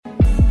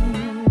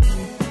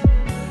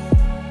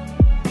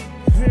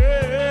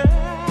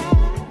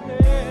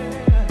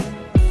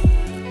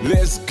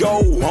Let's go.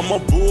 I'm a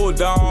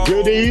Bulldog.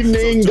 Good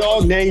evening,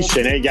 Dog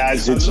Nation. Hey,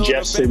 guys, it's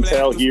Jeff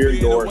Sentell here,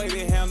 your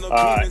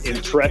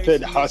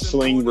intrepid,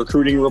 hustling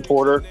recruiting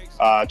reporter,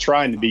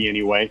 trying to be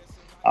anyway.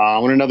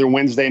 On another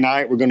Wednesday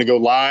night, we're going to go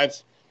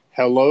live.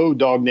 Hello,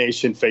 Dog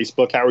Nation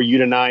Facebook. How are you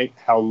tonight?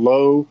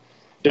 Hello,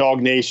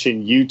 Dog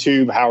Nation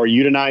YouTube. How are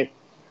you tonight?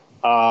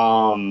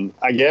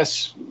 I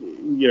guess,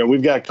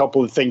 we've got a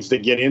couple of things to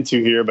get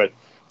into here, but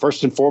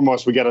first and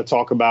foremost, we got to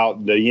talk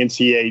about the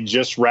NCAA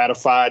just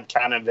ratified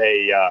kind of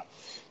a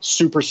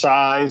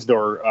supersized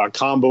or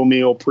combo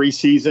meal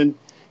preseason.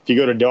 If you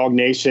go to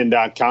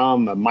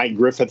DawgNation.com, Mike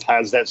Griffith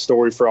has that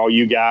story for all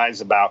you guys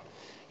about,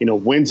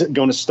 when's it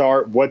going to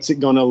start? What's it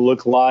going to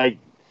look like?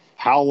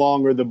 How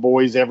long are the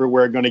boys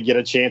everywhere going to get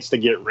a chance to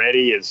get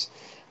ready? Is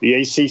the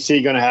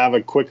ACC going to have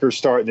a quicker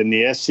start than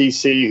the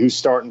SEC? Who's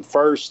starting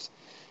first?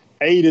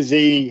 A to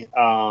Z,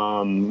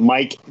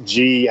 Mike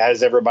G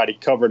has everybody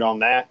covered on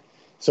that.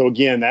 So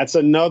again, that's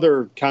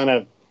another kind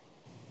of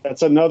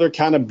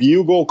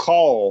bugle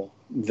call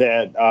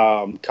that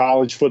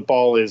college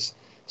football is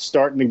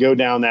starting to go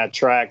down that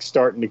track,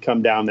 starting to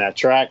come down that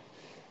track.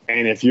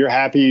 And if you're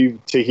happy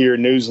to hear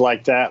news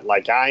like that,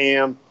 like I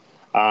am,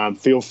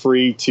 feel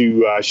free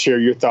to share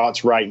your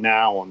thoughts right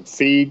now on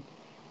feed.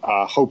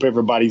 Hope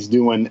everybody's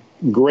doing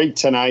great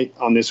tonight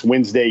on this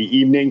Wednesday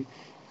evening.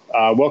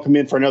 Welcome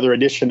in for another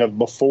edition of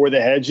Before the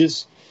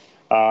Hedges,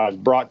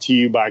 brought to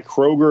you by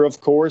Kroger,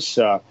 of course.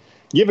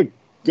 Going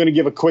to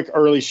give a quick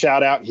early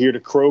shout out here to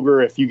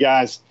Kroger. If you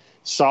guys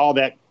saw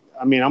that,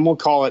 I'm going to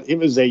call it. It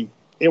was a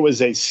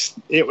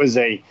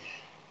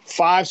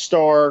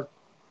 5-star,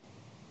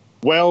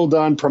 well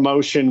done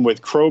promotion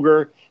with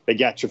Kroger. They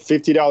got your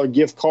 $50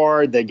 gift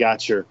card. They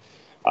got your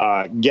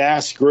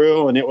gas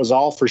grill, and it was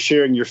all for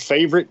sharing your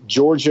favorite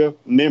Georgia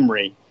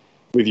memory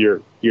with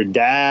your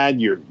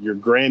dad, your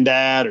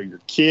granddad, or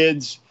your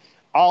kids,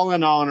 all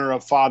in honor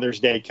of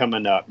Father's Day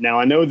coming up. Now,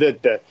 I know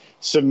that the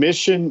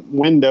submission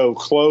window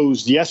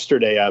closed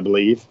yesterday, I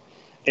believe,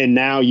 and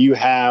now you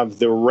have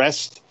the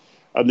rest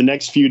of the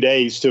next few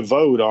days to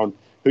vote on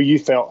who you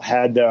felt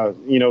had,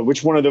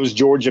 which one of those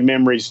Georgia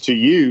memories to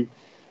you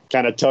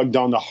kind of tugged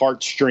on the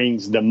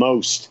heartstrings the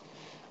most.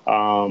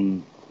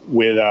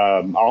 With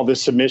all the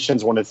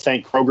submissions, I want to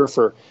thank Kroger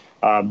for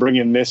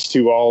bringing this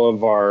to all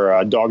of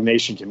our Dog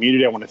Nation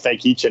community. I want to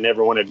thank each and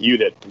every one of you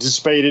that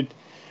participated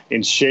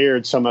and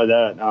shared some of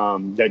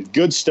that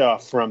good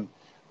stuff from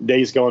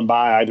days going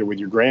by, either with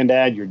your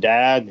granddad, your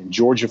dad, and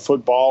Georgia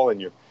football,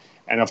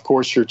 and of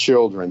course your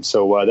children.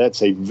 So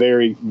that's a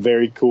very,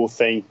 very cool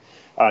thing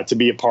to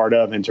be a part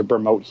of and to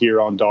promote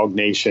here on Dog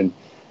Nation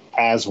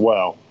as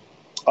well.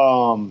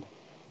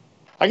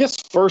 I guess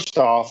first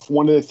off,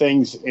 one of the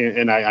things,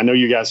 and I know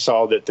you guys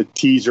saw that the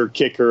teaser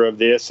kicker of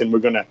this, and we're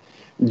going to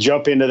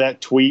jump into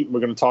that tweet. We're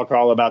going to talk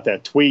all about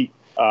that tweet.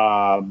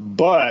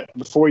 But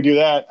before we do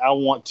that, I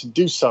want to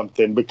do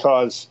something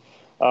because,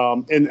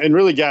 and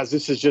really, guys,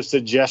 this is just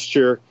a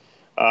gesture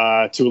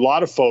to a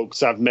lot of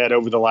folks I've met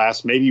over the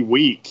last maybe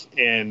week.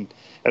 And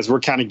as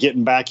we're kind of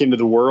getting back into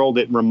the world,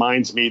 it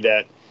reminds me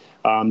that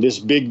this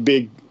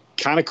big,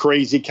 kind of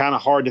crazy, kind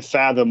of hard to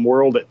fathom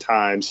world at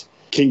times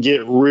can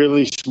get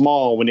really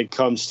small when it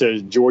comes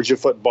to Georgia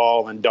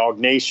football and Dog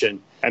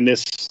Nation and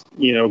this,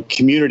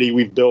 community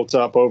we've built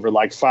up over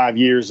like 5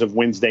 years of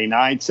Wednesday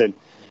nights and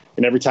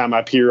every time I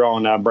appear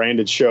on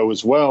Brandon's show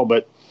as well.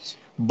 But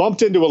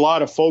bumped into a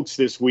lot of folks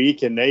this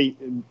week, and they,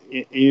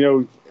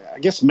 I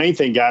guess the main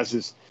thing, guys,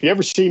 is if you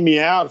ever see me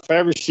out, if I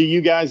ever see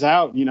you guys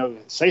out,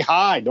 say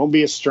hi. Don't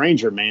be a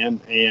stranger, man.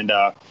 And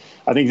I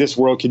think this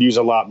world could use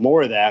a lot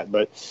more of that.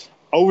 But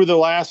over the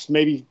last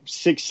maybe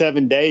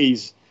 6-7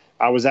 days,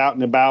 I was out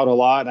and about a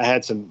lot. I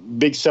had some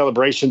big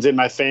celebrations in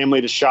my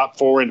family to shop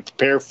for and to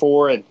prepare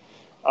for. And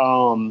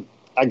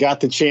I got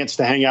the chance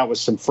to hang out with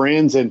some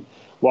friends. And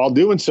while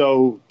doing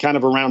so, kind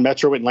of around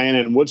Metro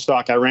Atlanta and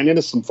Woodstock, I ran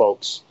into some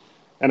folks.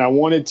 And I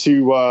wanted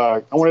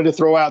to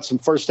throw out some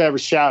first ever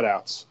shout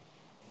outs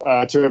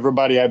to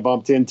everybody I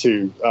bumped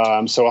into.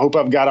 So I hope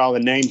I've got all the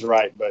names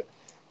right. But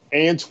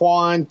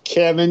Antoine,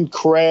 Kevin,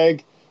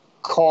 Craig,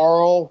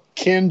 Carl,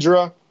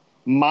 Kendra,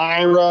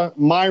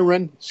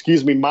 Myron,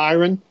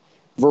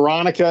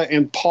 Veronica,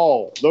 and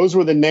Paul. Those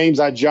were the names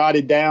I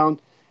jotted down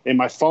in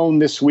my phone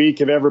this week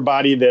of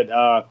everybody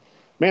that,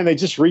 they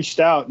just reached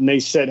out and they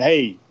said,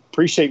 hey,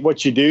 appreciate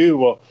what you do.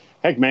 Well,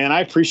 heck, man, I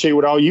appreciate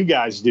what all you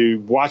guys do,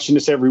 watching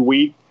us every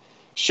week,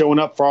 showing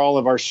up for all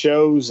of our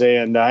shows.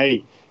 And,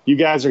 hey, you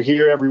guys are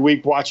here every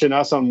week watching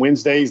us on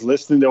Wednesdays,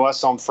 listening to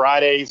us on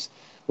Fridays,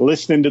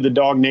 listening to the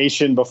Dog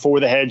Nation Before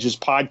the Hedges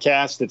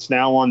podcast that's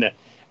now on the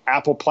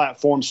Apple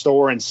platform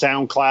store and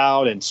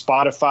SoundCloud and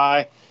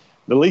Spotify.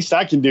 The least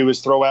I can do is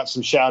throw out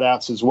some shout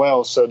outs as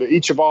well. So to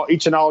each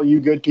and all you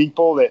good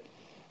people that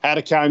had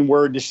a kind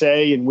word to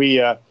say, and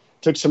we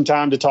took some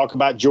time to talk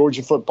about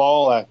Georgia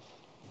football,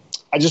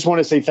 I just want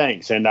to say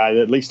thanks. And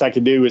the least I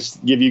can do is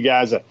give you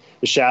guys a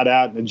shout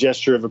out and a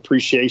gesture of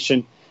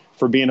appreciation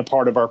for being a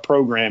part of our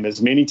program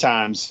as many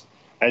times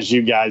as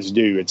you guys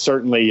do. It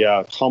certainly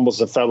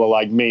humbles a fellow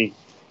like me,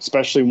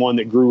 especially one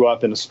that grew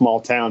up in a small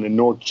town in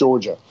North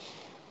Georgia.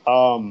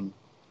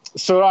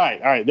 So, all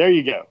right, there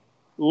you go.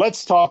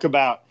 Let's talk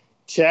about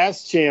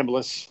Chaz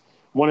Chambliss,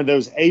 one of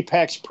those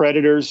apex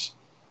predators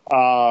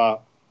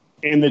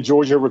in the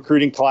Georgia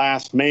recruiting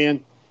class.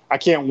 Man, I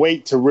can't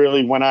wait to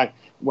really I'm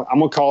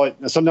going to call it,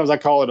 sometimes I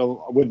call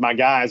it with my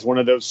guys, one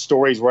of those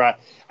stories where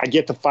I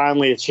get to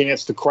finally a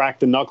chance to crack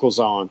the knuckles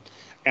on.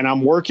 And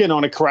I'm working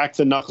on a crack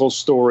the knuckles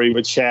story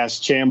with Chaz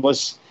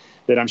Chambliss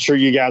that I'm sure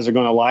you guys are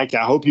going to like.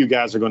 I hope you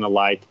guys are going to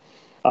like.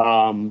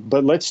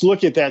 But let's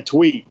look at that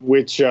tweet,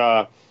 which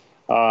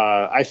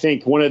I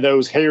think one of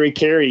those Harry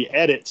Carey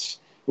edits,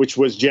 which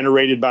was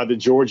generated by the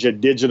Georgia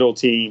digital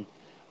team.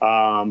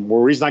 The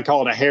reason I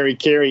call it a Harry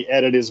Carey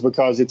edit is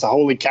because it's a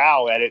holy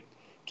cow edit.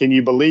 Can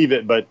you believe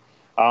it? But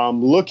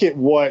look at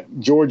what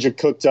Georgia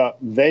cooked up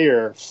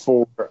there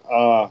for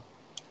Chaz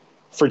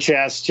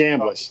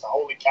Chambliss.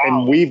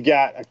 And we've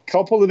got a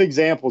couple of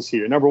examples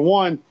here. Number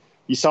one,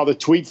 you saw the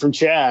tweet from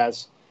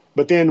Chaz,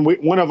 but then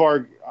one of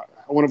our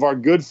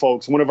good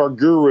folks, one of our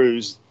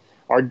gurus,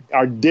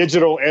 our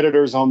digital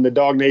editors on the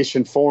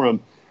DawgNation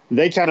forum,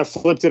 they kind of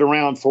flipped it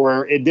around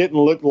for it didn't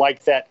look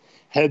like that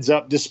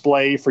heads-up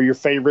display for your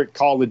favorite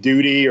Call of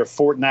Duty or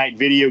Fortnite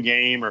video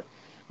game or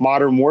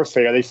Modern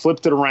Warfare. They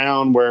flipped it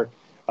around where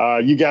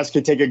you guys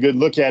could take a good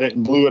look at it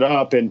and blew it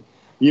up. And,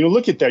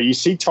 look at there. You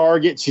see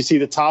targets. You see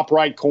the top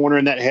right corner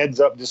in that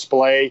heads-up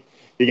display.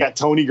 You got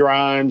Tony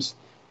Grimes,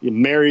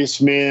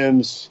 Marius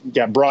Mims, you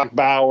got Brock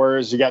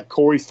Bowers, you got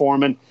Corey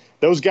Foreman.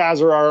 Those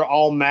guys are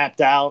all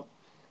mapped out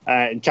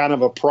and kind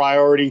of a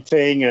priority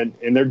thing, and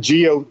they're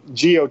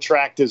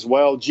geo-tracked as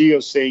well,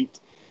 geo-synced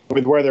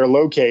with where they're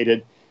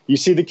located. You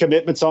see the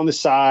commitments on the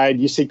side.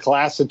 You see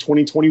class of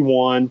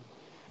 2021,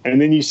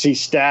 and then you see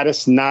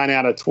status 9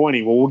 out of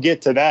 20. Well, we'll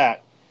get to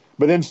that.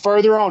 But then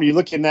further on, you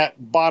look in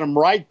that bottom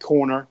right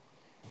corner,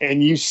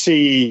 and you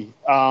see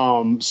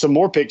some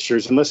more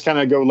pictures. And let's kind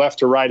of go left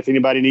to right if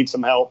anybody needs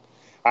some help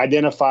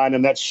identifying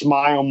them. That's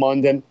Shmael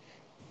Munden,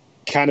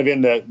 kind of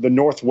in the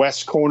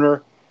northwest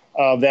corner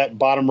of that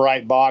bottom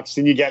right box.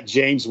 Then you got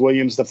James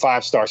Williams, the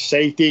 5-star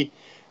safety.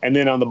 And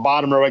then on the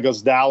bottom row, it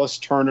goes Dallas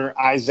Turner,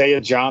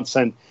 Isaiah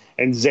Johnson,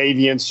 and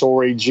Xavier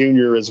Sorey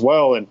Jr. as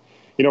well. And,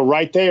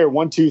 right there,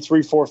 1, 2,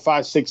 3, 4,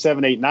 5, 6,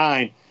 7, 8,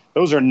 9.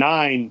 Those are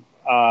 9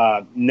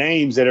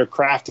 names that are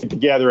crafted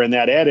together in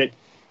that edit.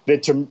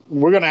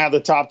 We're going to have the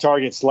top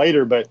targets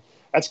later, but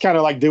that's kind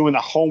of like doing the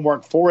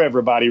homework for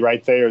everybody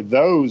right there.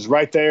 Those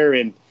right there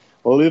in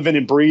living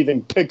and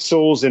breathing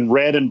pixels in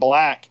red and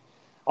black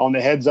on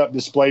the heads-up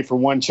display for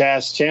one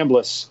Chaz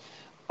Chambliss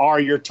are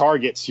your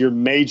targets, your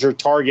major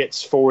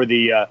targets for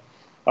the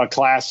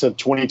class of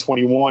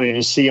 2021, and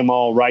you see them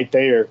all right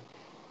there.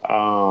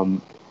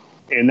 And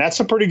that's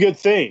a pretty good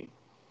thing.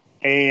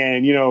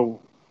 And,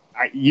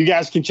 you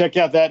guys can check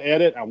out that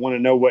edit. I want to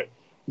know what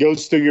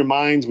goes through your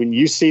minds when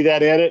you see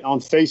that edit on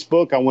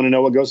Facebook. I want to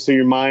know what goes through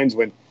your minds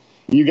when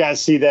you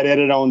guys see that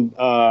edit on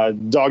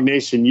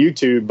DawgNation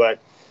YouTube. But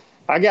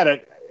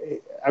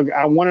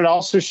I wanted to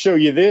also show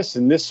you this,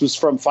 and this was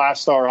from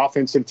 5-star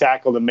offensive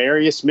tackle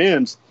Marius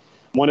Mims,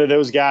 one of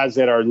those guys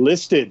that are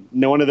listed,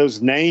 one of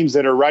those names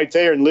that are right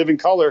there in living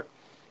color.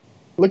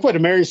 Look what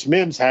Marius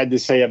Mims had to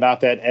say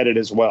about that edit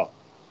as well.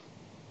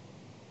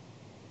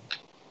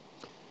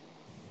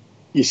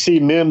 You see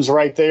Mims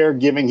right there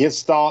giving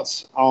his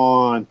thoughts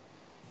on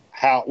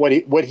what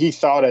he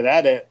thought of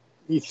that edit.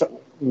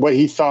 What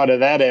he thought of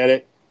that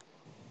edit,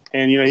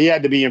 and he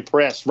had to be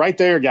impressed right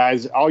there,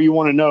 guys. All you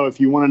want to know,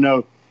 if you want to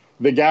know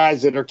the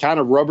guys that are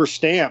kind of rubber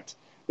stamped,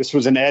 this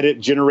was an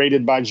edit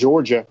generated by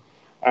Georgia,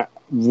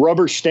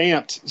 rubber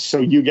stamped, so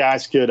you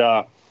guys could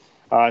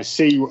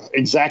see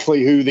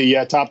exactly who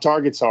the top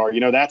targets are.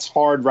 That's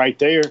hard right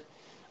there.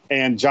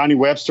 And Johnny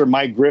Webster,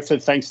 Mike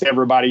Griffith, thanks to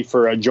everybody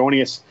for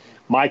joining us.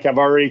 Mike, I've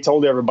already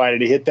told everybody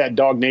to hit that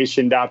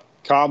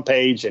DawgNation.com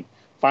page and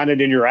find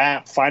it in your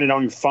app, find it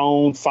on your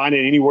phone, find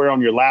it anywhere on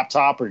your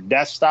laptop or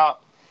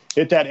desktop.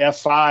 Hit that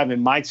F5,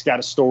 and Mike's got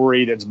a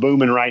story that's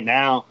booming right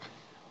now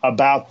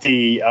about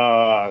the,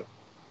 I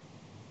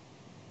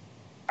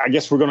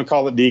guess we're going to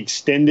call it the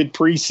extended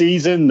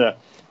preseason,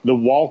 the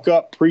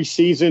walk-up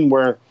preseason,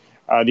 where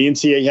the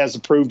NCAA has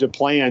approved of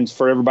plans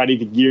for everybody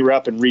to gear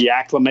up and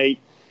reacclimate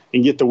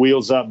and get the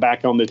wheels up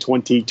back on the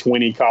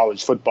 2020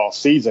 college football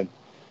season.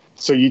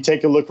 So you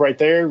take a look right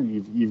there.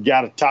 You've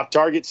got a top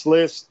targets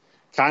list,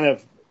 kind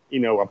of,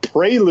 a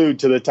prelude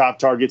to the top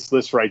targets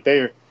list right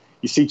there.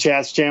 You see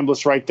Chaz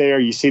Chambliss right there.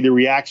 You see the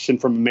reaction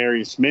from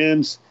Marius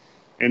Mims.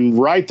 And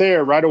right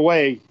there, right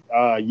away,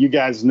 you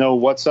guys know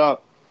what's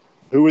up.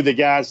 Who are the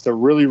guys to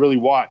really, really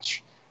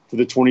watch for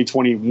the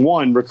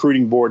 2021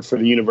 recruiting board for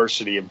the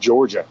University of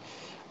Georgia?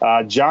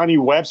 Johnny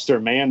Webster,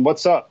 man,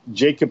 what's up?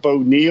 Jacob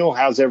O'Neill,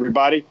 how's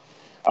everybody?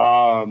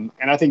 And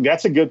I think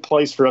that's a good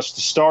place for us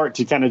to start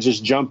to kind of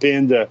just jump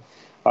into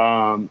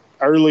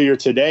earlier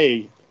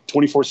today,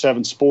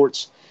 24/7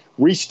 Sports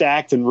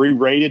restacked and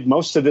re-rated.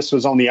 Most of this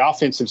was on the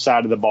offensive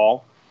side of the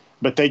ball,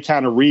 but they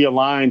kind of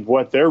realigned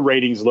what their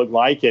ratings look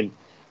like. And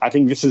I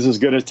think this is as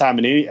good a time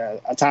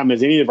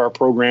as any of our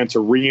programs to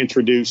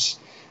reintroduce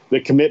the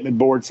commitment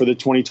board for the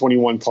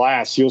 2021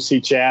 class. You'll see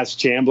Chaz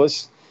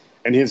Chambliss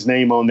and his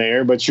name on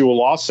there. But you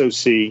will also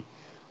see,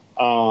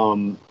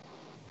 starting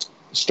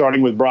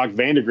with Brock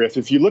Vandegrift,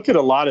 if you look at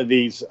a lot of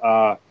these,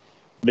 the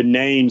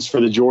names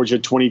for the Georgia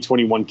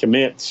 2021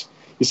 commits,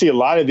 you see a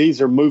lot of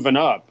these are moving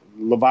up.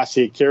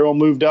 Lavassier Carroll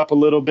moved up a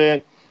little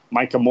bit.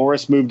 Micah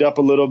Morris moved up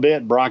a little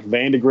bit. Brock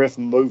Vandegrift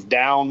moved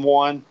down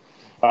one.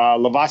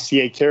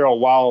 Lavassier Carroll,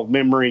 while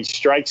memory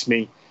strikes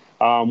me,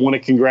 want to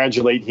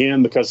congratulate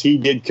him because he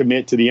did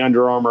commit to the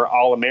Under Armour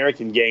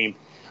All-American game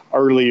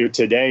earlier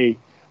today.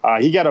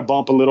 He got a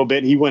bump a little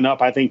bit. He went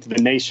up, I think, to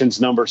the nation's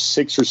number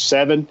 6 or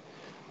 7,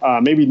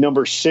 maybe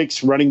number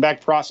 6 running back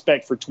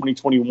prospect for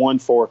 2021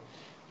 for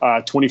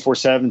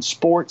 24/7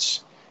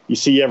 Sports. You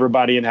see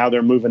everybody and how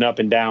they're moving up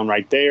and down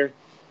right there.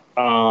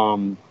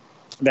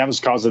 That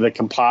was because of the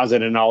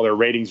composite and all their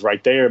ratings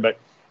right there. But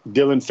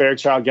Dylan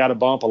Fairchild got a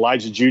bump.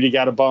 Elijah Judy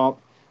got a bump.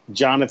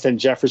 Jonathan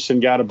Jefferson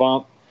got a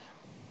bump.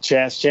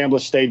 Chaz Chandler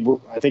stayed.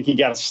 I think he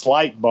got a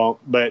slight bump,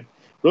 but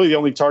really the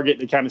only target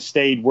that kind of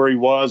stayed where he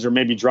was or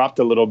maybe dropped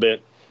a little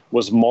bit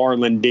was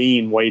Marlon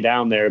Dean way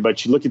down there.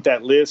 But you look at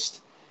that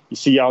list, you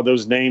see all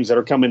those names that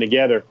are coming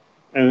together.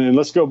 And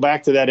let's go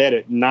back to that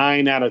edit,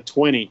 9 out of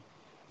 20.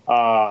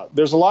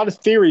 There's a lot of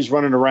theories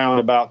running around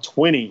about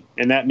 20,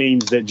 and that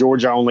means that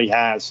Georgia only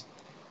has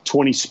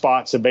 20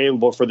 spots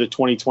available for the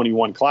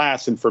 2021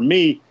 class. And for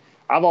me,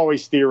 I've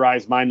always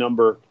theorized my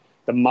number,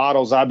 the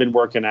models I've been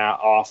working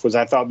off was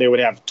I thought they would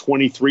have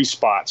 23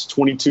 spots,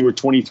 22 or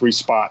 23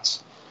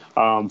 spots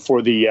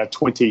for the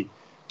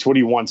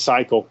 2021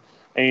 cycle.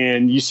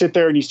 And you sit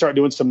there and you start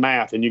doing some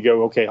math and you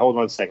go, okay, hold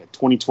on a second,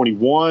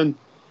 2021,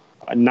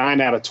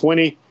 9 out of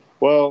 20.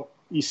 Well,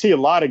 you see a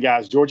lot of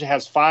guys. Georgia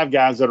has 5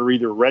 guys that are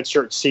either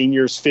redshirt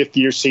seniors,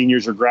 fifth-year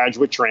seniors, or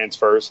graduate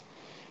transfers.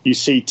 You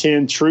see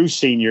 10 true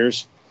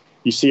seniors.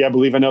 You see, I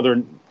believe,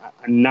 another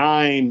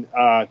 9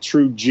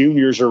 true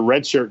juniors or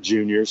redshirt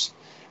juniors.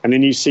 And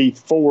then you see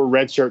 4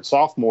 redshirt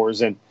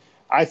sophomores. And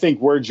I think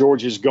where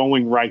Georgia's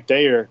going right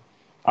there,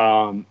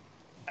 I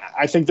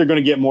think they're going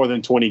to get more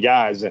than 20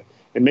 guys. And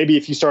maybe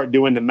if you start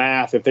doing the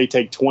math, if they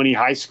take 20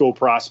 high school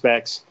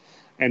prospects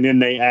and then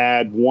they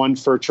add 1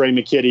 for Trey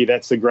McKitty,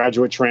 that's the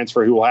graduate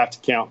transfer who will have to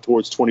count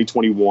towards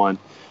 2021,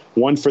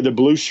 1 for the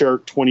blue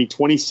shirt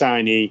 2020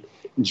 signee,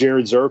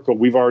 Jared Zirkle.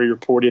 We've already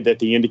reported that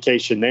the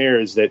indication there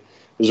is that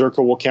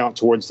Zirkle will count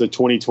towards the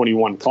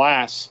 2021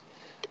 class.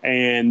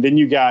 And then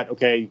you got,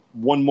 okay,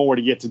 1 more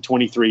to get to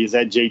 23. Is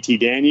that JT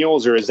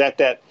Daniels, or is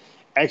that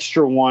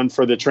extra one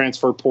for the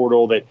transfer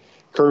portal that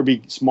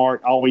Kirby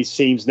Smart always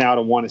seems now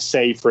to want to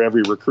save for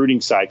every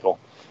recruiting cycle?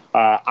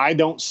 I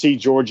don't see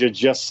Georgia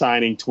just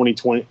signing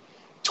 20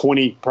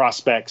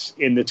 prospects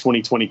in the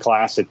 2020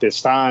 class at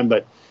this time.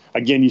 But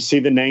again, you see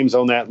the names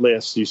on that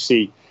list. You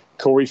see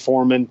Corey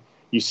Foreman,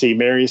 you see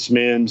Marius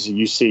Mims,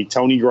 you see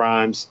Tony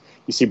Grimes,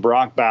 you see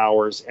Brock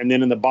Bowers, and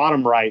then in the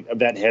bottom right of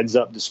that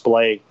heads-up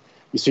display,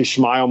 you see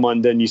Shmile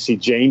Munden, you see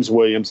James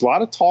Williams. A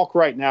lot of talk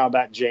right now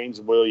about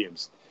James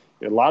Williams.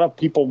 A lot of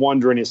people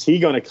wondering, is he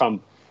going to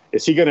come?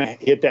 Is he going to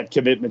hit that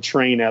commitment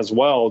train as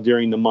well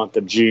during the month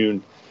of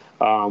June?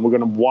 We're going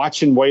to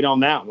watch and wait on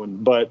that one.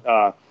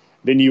 But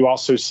then you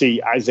also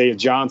see Isaiah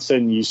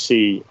Johnson. You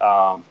see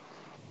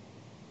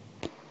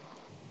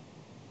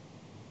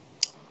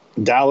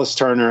Dallas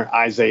Turner,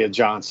 Isaiah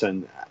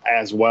Johnson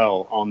as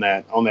well on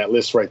that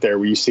list right there,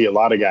 where you see a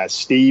lot of guys.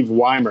 Steve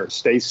Weimer,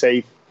 stay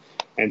safe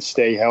and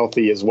stay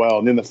healthy as well.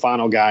 And then the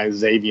final guy is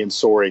Xavier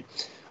Sori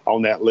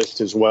on that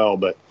list as well.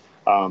 But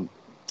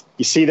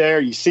you see there,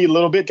 you see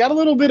got a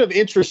little bit of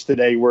interest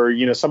today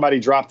where,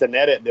 somebody dropped an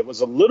edit that was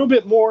a little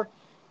bit more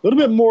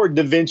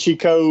Da Vinci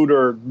Code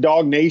or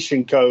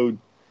DawgNation code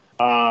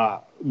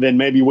than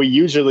maybe we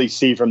usually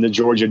see from the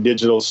Georgia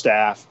digital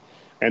staff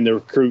and the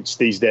recruits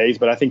these days.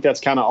 But I think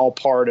that's kind of all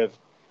part of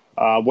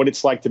what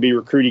it's like to be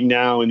recruiting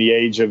now in the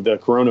age of the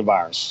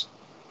coronavirus.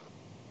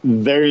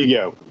 There you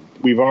go.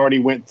 We've already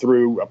went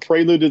through a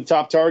prelude to the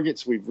top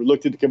targets. We've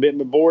looked at the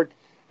commitment board.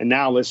 And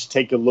now let's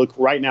take a look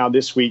right now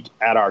this week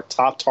at our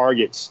top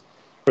targets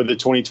for the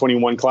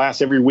 2021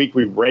 class. Every week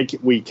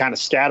we kind of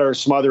scatter,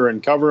 smother,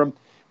 and cover them.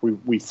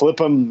 We flip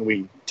them,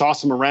 we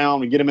toss them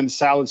around, we get them in the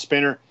salad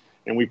spinner,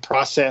 and we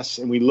process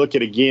and we look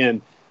at,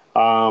 again,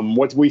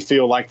 what we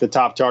feel like the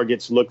top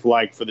targets look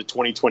like for the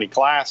 2020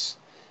 class.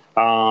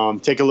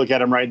 Take a look at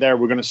them right there.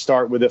 We're going to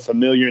start with a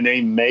familiar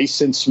name,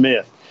 Mason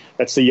Smith.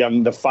 That's the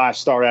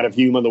 5-star out of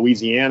Yuma,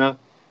 Louisiana.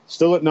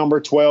 Still at number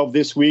 12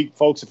 this week.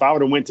 Folks, if I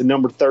would have went to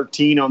number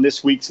 13 on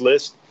this week's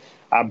list,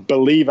 I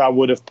believe I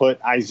would have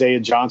put Isaiah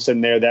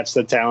Johnson there. That's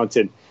the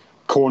talented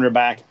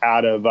cornerback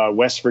out of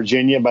West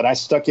Virginia. But I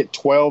stuck at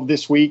 12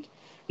 this week.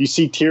 You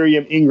see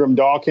Tyrion Ingram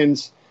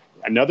Dawkins,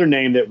 another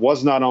name that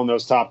was not on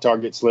those top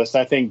targets list.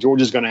 I think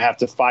Georgia's going to have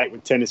to fight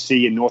with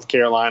Tennessee and North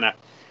Carolina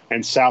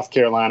and South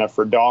Carolina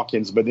for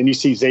Dawkins. But then you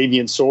see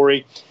Xavier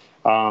Sori.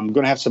 I'm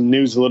going to have some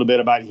news a little bit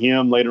about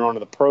him later on in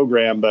the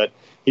program, but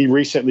he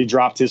recently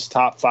dropped his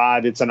top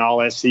 5. It's an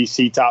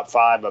all-SEC top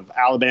 5 of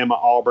Alabama,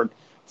 Auburn,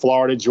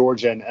 Florida,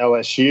 Georgia, and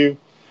LSU.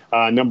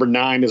 Number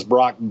 9 is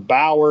Brock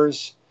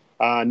Bowers.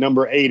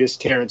 Number 8 is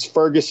Terrence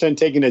Ferguson,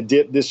 taking a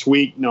dip this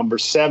week. Number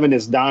 7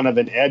 is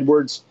Donovan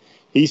Edwards.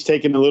 He's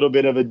taken a little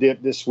bit of a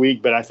dip this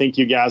week, but I think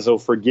you guys will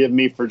forgive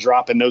me for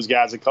dropping those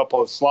guys a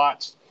couple of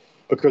slots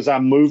because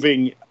I'm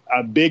moving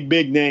a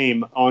big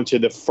name onto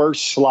the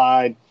first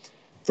slide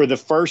for the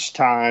first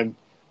time.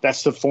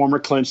 That's the former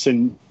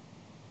Clemson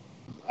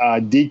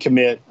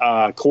decommit,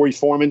 Corey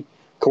Foreman.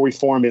 Corey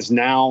Foreman is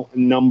now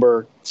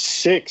number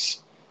 6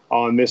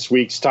 on this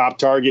week's top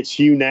targets.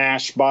 Hugh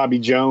Nash, Bobby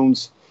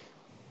Jones,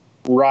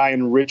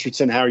 Ryan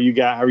Richardson. How are you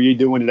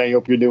doing today?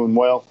 Hope you're doing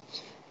well.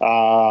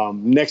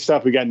 Next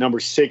up, we got number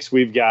 6.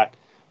 We've got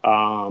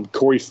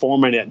Corey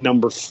Foreman at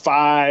number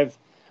 5.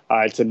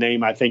 It's a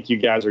name I think you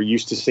guys are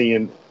used to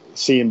seeing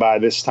by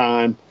this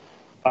time.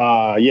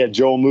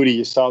 Joel Moody,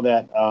 you saw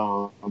that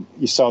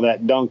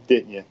dunk,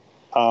 didn't you?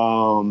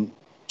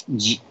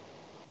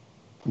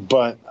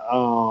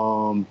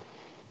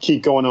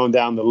 Keep going on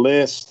down the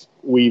list.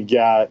 We've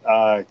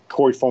got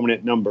Corey Foreman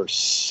at number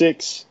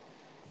 6.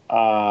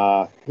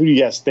 Who do you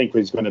guys think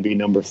is going to be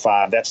number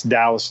 5? That's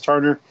Dallas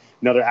Turner.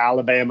 Another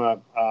Alabama,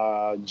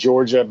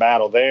 Georgia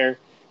battle there.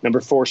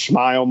 Number 4,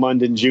 Shmile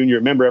Munden Jr.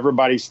 Remember,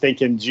 everybody's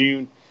thinking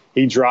June.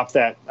 He dropped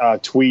that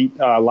tweet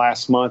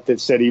last month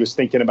that said he was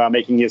thinking about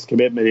making his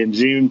commitment in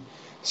June.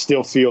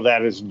 Still feel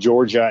that is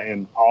Georgia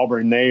and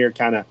Auburn. They are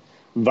kind of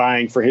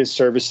vying for his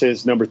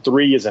services. Number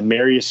 3 is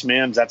Amarius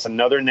Mims. That's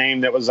another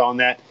name that was on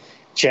that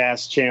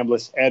Chaz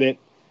Chambliss edit.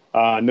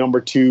 Number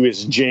 2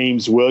 is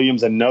James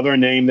Williams, another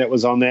name that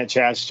was on that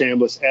Chaz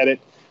Chambliss edit.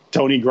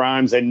 Tony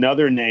Grimes,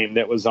 another name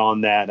that was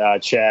on that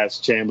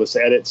Chaz Chambliss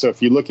edit. So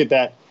if you look at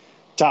that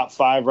top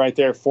 5 right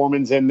there,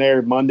 Foreman's in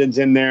there, Munden's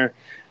in there,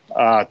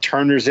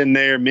 Turner's in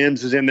there,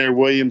 Mims is in there,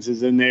 Williams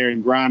is in there,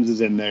 and Grimes is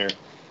in there.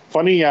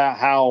 Funny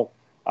how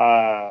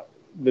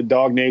the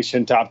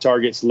DawgNation top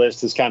targets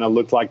list has kind of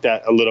looked like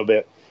that a little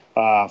bit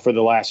for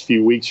the last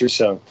few weeks or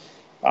so.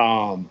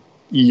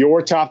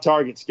 Your top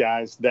targets,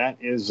 guys, that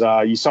is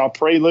you saw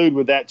Prelude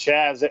with that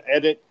Chaz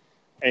edit.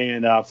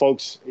 And,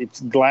 folks, it's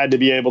glad to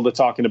be able to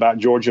talking about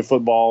Georgia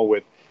football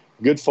with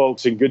good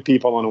folks and good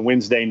people on a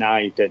Wednesday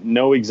night that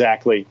know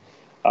exactly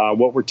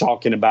what we're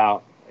talking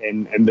about.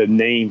 And the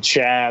name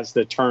Chaz,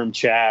 the term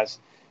Chaz,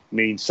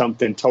 means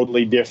something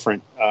totally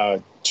different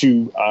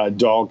to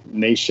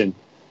DawgNation,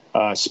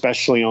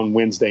 especially on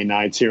Wednesday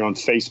nights here on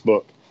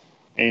Facebook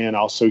and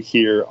also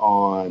here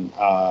on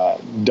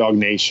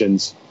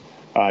DawgNation's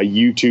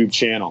YouTube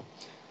channel.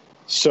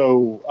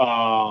 So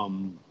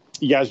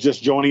you guys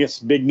just joining us,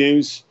 big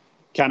news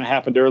kind of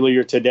happened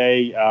earlier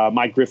today.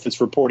 Mike Griffith's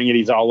reporting it.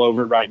 He's all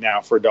over it right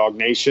now for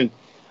DawgNation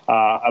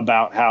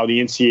about how the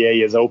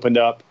NCAA has opened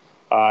up,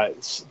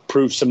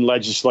 approved some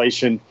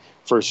legislation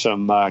for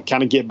some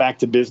kind of get back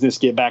to business,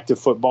 get back to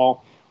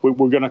football. We're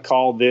going to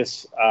call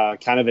this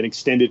kind of an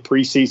extended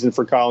preseason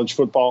for college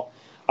football.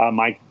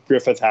 Mike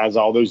Griffith has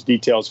all those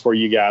details for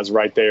you guys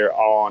right there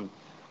on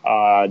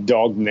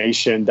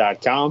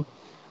DawgNation.com.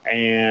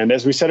 And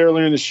as we said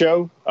earlier in the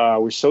show,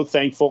 we're so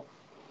thankful.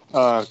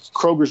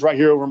 Kroger's right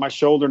here over my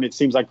shoulder, and it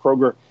seems like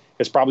Kroger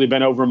has probably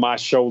been over my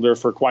shoulder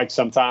for quite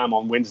some time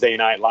on Wednesday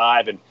Night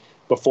Live and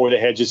Before the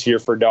Hedges here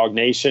for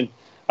DawgNation.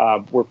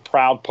 We're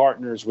proud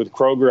partners with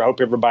Kroger. I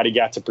hope everybody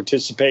got to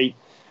participate,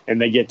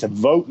 and they get to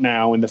vote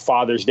now in the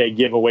Father's Day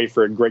giveaway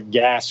for a great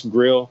gas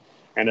grill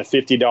and a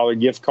 $50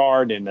 gift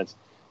card. And that's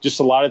just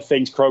a lot of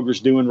things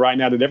Kroger's doing right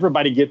now. Did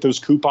everybody get those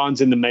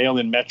coupons in the mail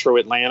in Metro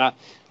Atlanta?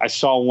 I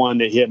saw one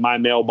that hit my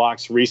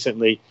mailbox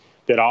recently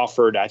that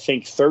offered, I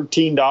think,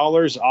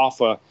 $13 off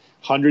a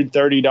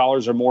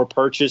 $130 or more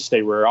purchase.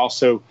 They were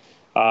also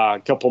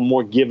a couple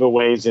more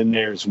giveaways in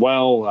there as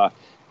well.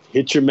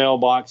 Hit your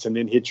mailbox and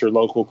then hit your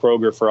local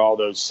Kroger for all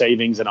those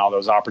savings and all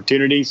those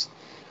opportunities.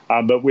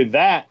 But with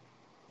that,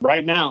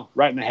 right now,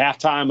 right in the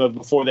halftime of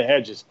Before the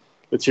Hedges,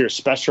 let's hear a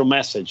special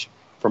message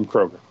from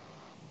Kroger.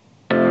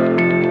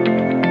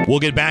 We'll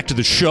get back to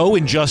the show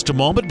in just a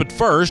moment, but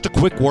first, a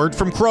quick word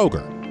from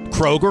Kroger.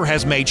 Kroger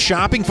has made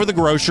shopping for the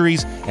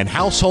groceries and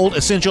household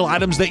essential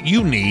items that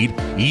you need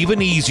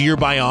even easier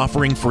by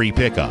offering free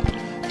pickup.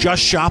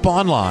 Just shop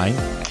online,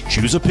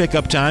 choose a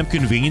pickup time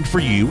convenient for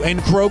you,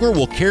 and Kroger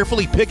will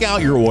carefully pick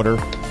out your order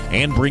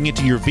and bring it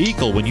to your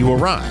vehicle when you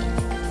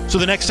arrive. So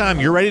the next time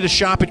you're ready to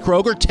shop at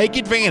Kroger, take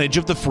advantage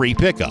of the free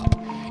pickup.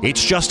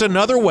 It's just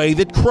another way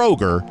that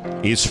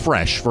Kroger is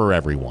fresh for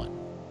everyone.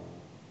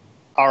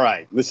 All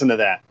right, listen to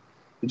that.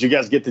 Did you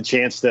guys get the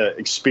chance to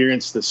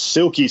experience the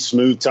silky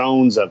smooth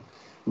tones of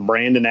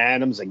Brandon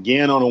Adams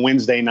again on a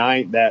Wednesday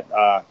night?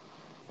 That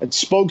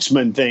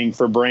spokesman thing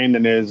for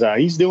Brandon is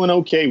he's doing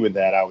okay with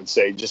that, I would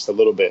say, just a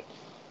little bit.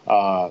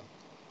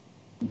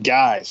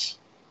 Guys,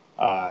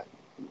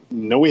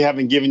 no, we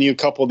haven't given you a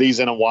couple of these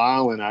in a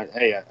while, and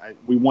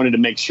we wanted to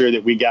make sure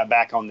that we got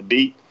back on the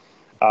beat,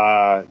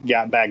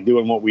 got back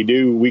doing what we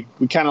do. We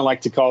kind of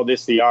like to call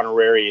this the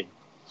honorary,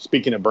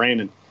 speaking of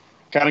Brandon,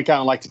 kind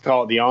of like to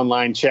call it the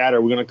online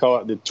chatter. We're going to call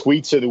it the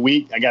tweets of the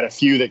week. I got a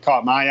few that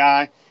caught my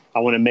eye. I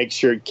want to make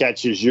sure it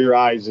catches your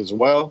eyes as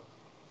well.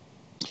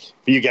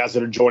 For you guys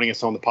that are joining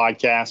us on the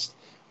podcast,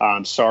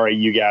 I'm sorry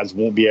you guys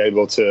won't be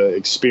able to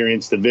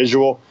experience the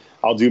visual.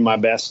 I'll do my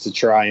best to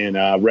try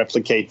and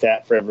replicate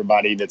that for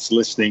everybody that's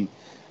listening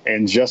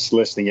and just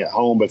listening at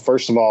home. But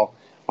first of all,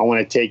 I want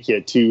to take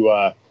you to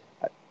a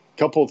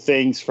couple of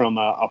things from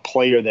a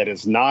player that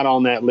is not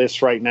on that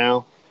list right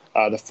now.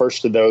 The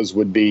first of those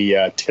would be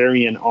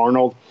Terrion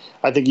Arnold.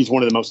 I think he's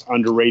one of the most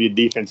underrated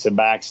defensive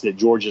backs that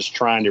Georgia's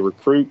trying to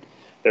recruit.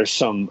 There's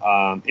some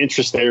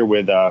interest there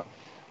with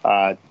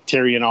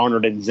Terrion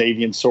Arnold and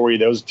Xavier Sori.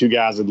 Those two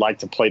guys would like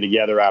to play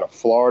together out of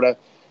Florida.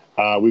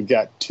 We've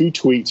got 2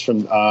 tweets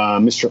from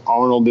Mr.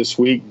 Arnold this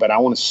week, but I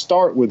want to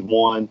start with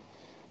one.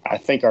 I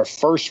think our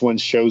first one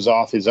shows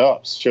off his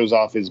ups, shows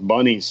off his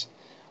bunnies.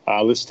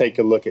 Let's take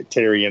a look at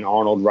Terrion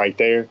Arnold right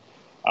there.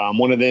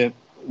 One of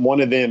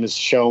them is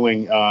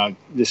showing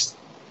this.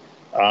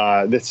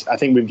 I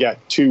think we've got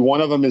 2.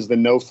 One of them is the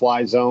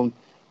no-fly zone.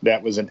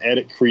 That was an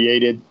edit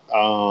created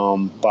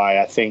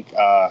by, I think,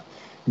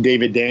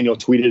 David Daniel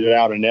tweeted it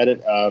out, an edit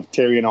of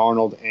Terrion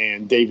Arnold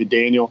and David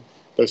Daniel.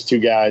 Those 2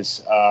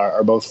 guys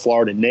are both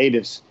Florida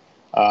natives,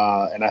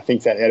 and I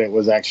think that edit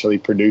was actually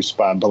produced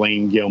by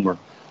Blaine Gilmer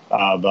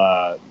of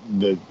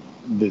the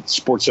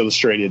Sports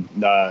Illustrated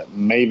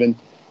Maven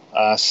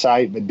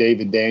site, but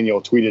David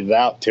Daniel tweeted it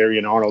out.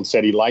 Terrion Arnold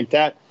said he liked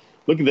that.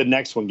 Look at the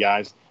next one,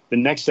 guys. The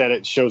next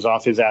edit shows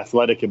off his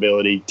athletic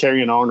ability.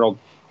 Terrion Arnold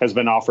has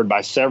been offered by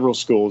several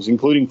schools,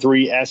 including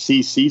 3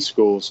 SEC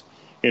schools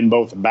in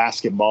both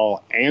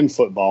basketball and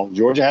football.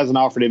 Georgia hasn't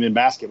offered him in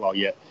basketball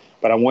yet,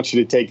 but I want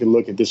you to take a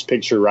look at this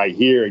picture right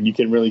here, and you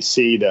can really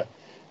see the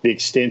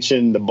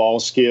extension, the ball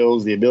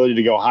skills, the ability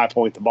to go high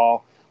point the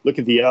ball. Look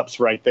at the ups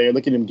right there.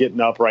 Look at him getting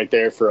up right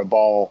there for a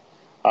ball.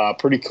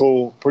 Pretty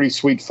cool, pretty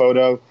sweet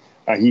photo.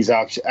 He's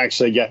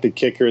actually got the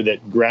kicker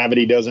that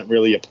gravity doesn't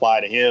really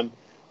apply to him.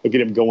 Look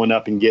at him going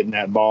up and getting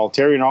that ball.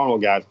 Terrion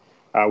Arnold, guys,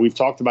 we've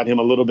talked about him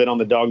a little bit on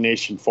the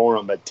DawgNation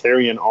forum, but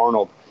Terrion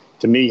Arnold,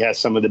 to me, has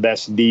some of the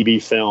best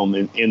DB film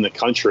in the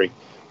country.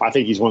 I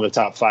think he's one of the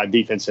top 5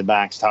 defensive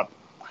backs,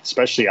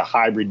 especially a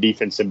hybrid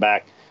defensive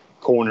back,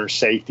 corner,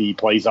 safety,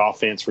 plays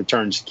offense,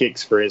 returns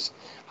kicks for his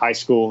high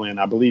school, and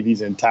I believe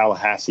he's in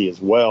Tallahassee as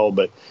well.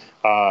 But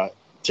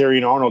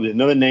Terrion Arnold,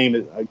 another name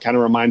that kind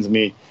of reminds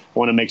me, I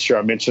want to make sure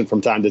I mention from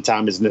time to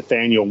time, is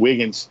Nathaniel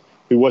Wiggins,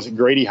 who was at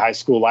Grady High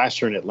School last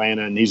year in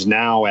Atlanta, and he's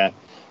now at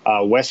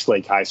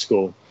Westlake High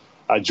School.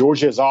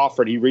 Georgia has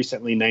offered. He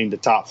recently named the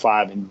top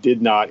 5 and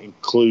did not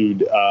include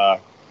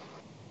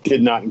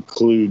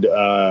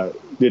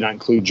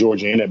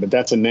Georgia in it. But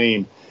that's a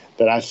name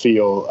that I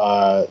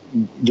feel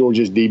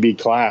Georgia's DB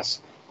class,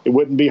 it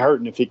wouldn't be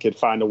hurting if he could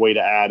find a way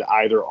to add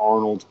either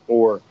Arnold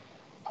or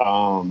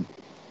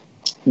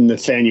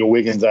Nathaniel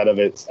Wiggins out of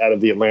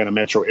the Atlanta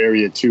metro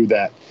area to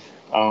that.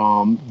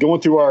 Going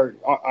through our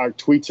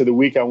tweets of the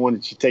week, I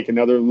wanted to take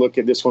another look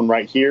at this one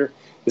right here.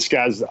 This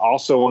guy's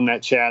also on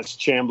that Chaz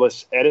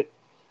Chambliss edit.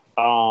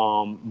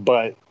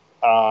 But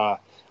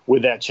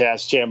with that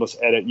Chaz Chambliss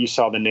edit, you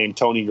saw the name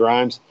Tony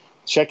Grimes.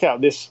 Check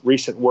out this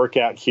recent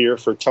workout here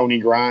for Tony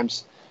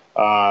Grimes.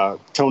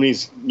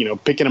 Tony's,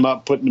 picking him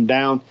up, putting him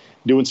down,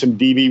 doing some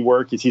DB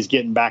work as he's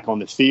getting back on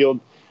the field.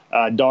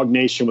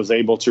 DawgNation was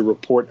able to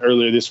report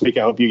earlier this week.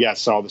 I hope you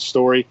guys saw the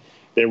story.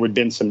 There would have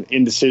been some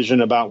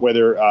indecision about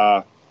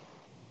whether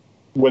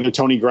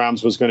Tony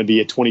Grimes was going to be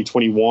a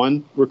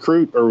 2021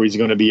 recruit or was he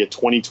going to be a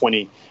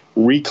 2020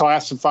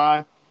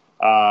 reclassify.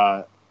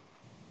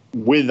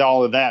 With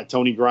all of that,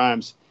 Tony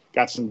Grimes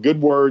got some good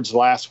words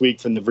last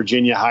week from the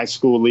Virginia High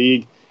School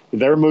League.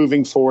 They're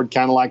moving forward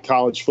kind of like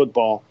college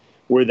football,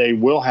 where they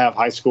will have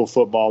high school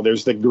football.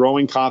 There's the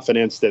growing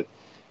confidence that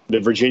the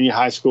Virginia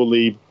High School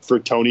League for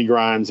Tony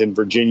Grimes in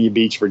Virginia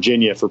Beach,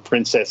 Virginia, for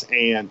Princess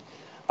Anne,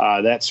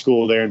 that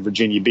school there in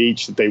Virginia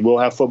Beach, that they will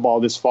have football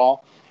this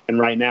fall.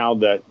 And right now,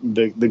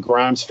 the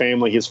Grimes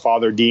family, his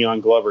father,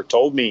 Deion Glover,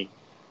 told me,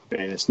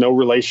 and it's no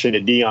relation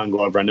to Deion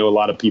Glover. I know a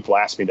lot of people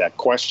ask me that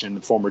question,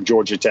 the former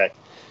Georgia Tech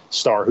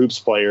star hoops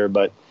player.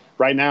 But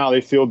right now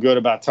they feel good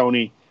about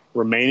Tony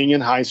remaining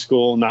in high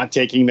school, not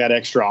taking that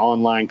extra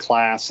online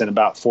class in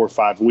about 4 or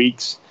 5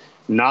 weeks,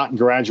 not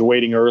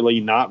graduating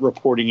early, not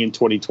reporting in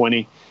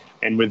 2020.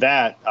 And with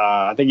that,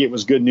 I think it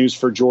was good news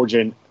for Georgia.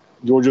 And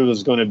Georgia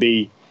was going to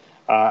be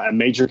a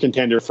major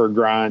contender for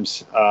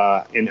Grimes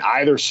in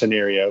either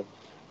scenario.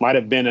 Might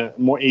have been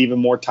even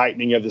more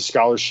tightening of the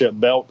scholarship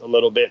belt a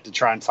little bit to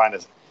try and find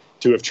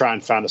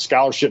a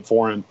scholarship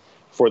for him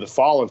for the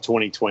fall of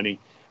 2020.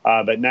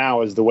 But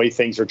now, as the way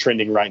things are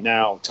trending right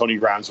now, Tony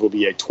Grimes will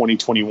be a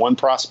 2021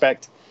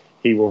 prospect.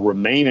 He will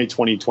remain a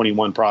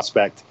 2021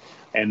 prospect,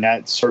 and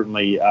that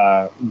certainly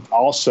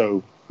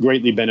also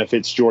greatly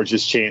benefits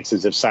Georgia's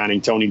chances of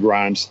signing Tony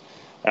Grimes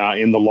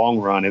in the long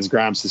run, as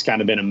Grimes has kind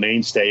of been a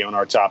mainstay on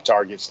our top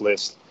targets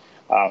list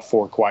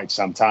for quite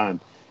some time.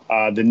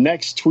 The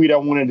next tweet I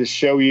wanted to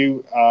show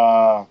you,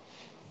 I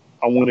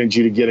wanted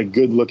you to get a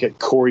good look at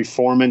Corey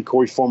Foreman.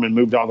 Corey Foreman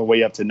moved all the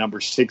way up to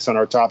number 6 on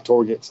our top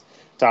targets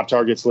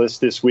list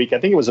this week. I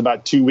think it was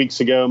about 2 weeks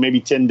ago, maybe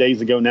 10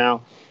 days ago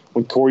now,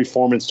 when Corey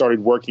Foreman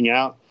started working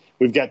out.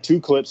 We've got 2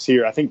 clips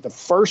here. I think the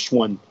first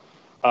one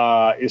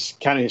is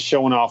kind of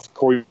showing off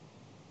Corey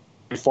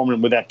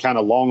Foreman with that kind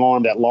of long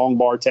arm, that long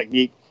bar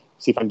technique.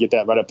 See if I can get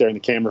that right up there in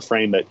the camera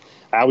frame. But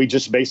how he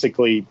just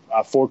basically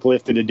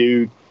forklifted a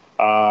dude,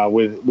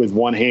 with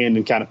one hand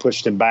and kind of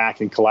pushed him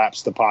back and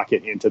collapsed the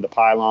pocket into the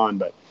pylon.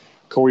 But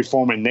Corey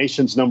Foreman,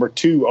 nation's number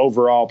 2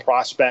 overall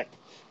prospect.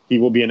 He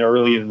will be an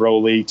early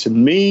enrollee. To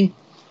me,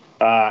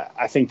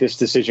 I think this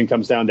decision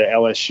comes down to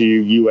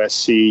LSU,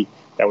 USC,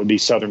 that would be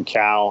Southern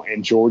Cal,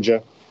 and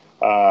Georgia.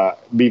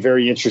 Be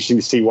very interesting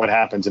to see what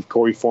happens if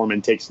Corey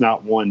Foreman takes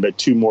not 1 but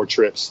 2 more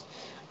trips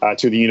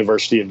to the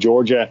University of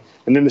Georgia.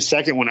 And then the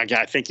second one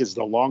I think is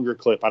the longer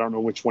clip. I don't know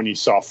which one you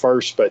saw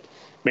first, but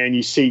man,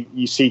 you see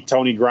you see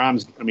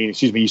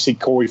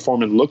Corey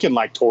Foreman looking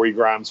like Torrey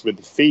Grimes with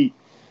the feet,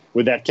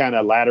 with that kind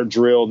of ladder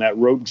drill and that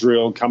rope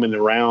drill coming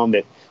around,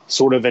 that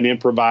sort of an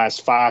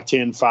improvised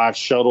 5-10-5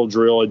 shuttle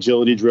drill,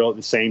 agility drill at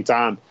the same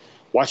time.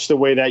 Watch the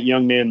way that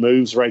young man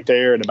moves right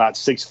there at about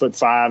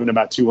 6'5" and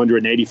about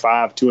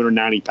 285,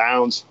 290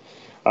 pounds.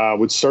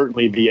 Would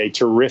certainly be a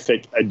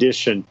terrific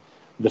addition.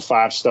 The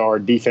 5-star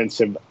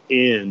defensive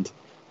end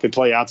could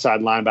play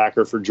outside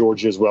linebacker for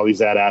Georgia as well. He's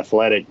that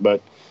athletic.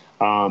 But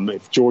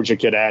if Georgia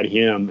could add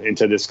him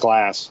into this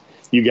class,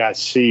 you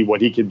guys see what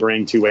he could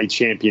bring to a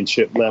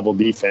championship level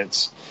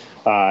defense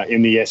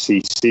in the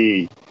SEC.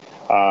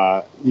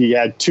 He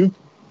had two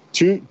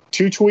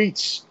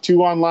tweets,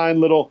 2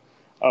 online little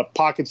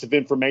pockets of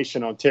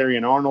information on Terry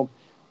and Arnold,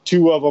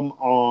 2 of them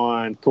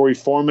on Corey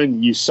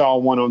Foreman. You saw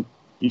one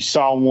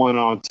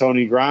on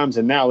Tony Grimes,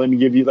 and now let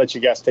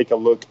you guys take a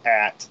look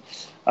at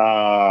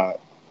the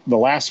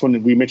last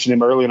one. We mentioned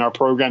him early in our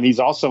program. He's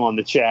also on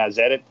the Chaz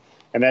edit,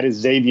 and that is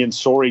Xavier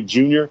Sori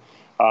Jr.,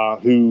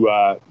 who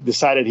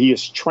decided he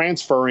is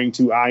transferring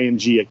to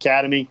IMG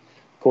Academy.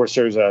 Of course,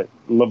 there's a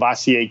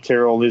Lavassier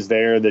Carroll is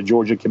there, the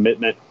Georgia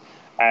commitment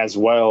as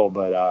well,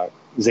 but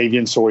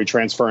Xavier Sori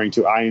transferring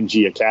to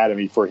IMG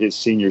Academy for his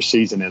senior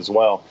season as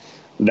well.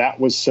 That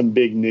was some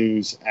big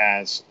news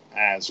as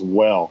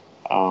well.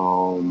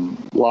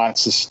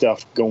 Lots of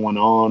stuff going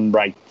on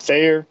right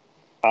there.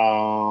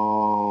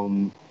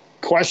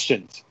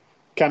 Questions.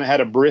 Kind of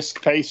had a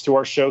brisk pace to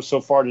our show so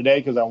far today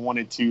because I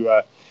wanted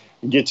to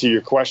get to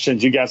your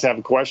questions. You guys have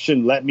a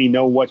question, let me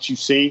know what you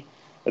see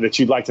that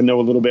you'd like to know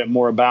a little bit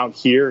more about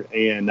here.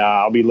 And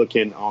I'll be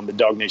looking on the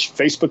DawgNation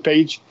Facebook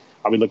page.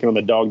 I'll be looking on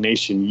the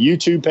DawgNation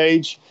YouTube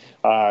page.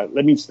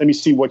 Let me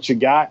see what you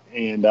got.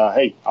 And,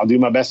 hey, I'll do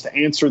my best to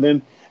answer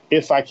them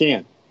if I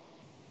can.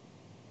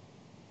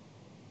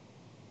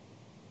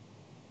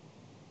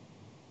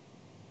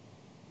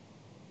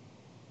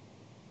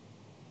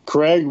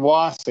 Craig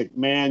Wasick,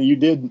 man, you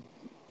did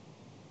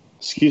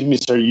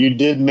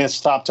miss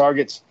top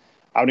targets.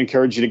 I would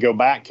encourage you to go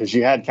back because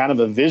you had kind of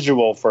a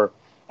visual for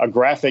a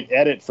graphic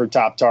edit for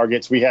top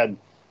targets. We had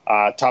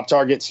top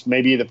targets,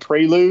 maybe the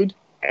prelude,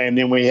 and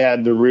then we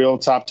had the real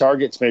top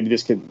targets. Maybe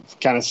this could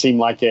kind of seem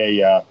like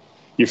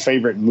your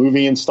favorite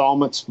movie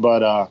installments,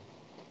 but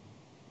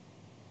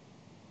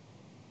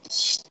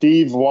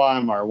Steve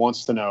Weimar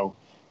wants to know,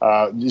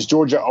 is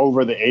Georgia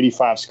over the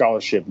 85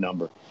 scholarship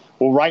number?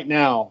 Well, right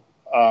now,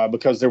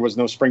 because there was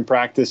no spring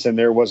practice and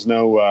there was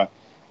no,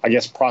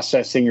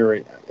 processing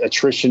or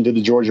attrition to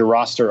the Georgia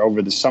roster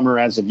over the summer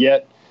as of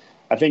yet,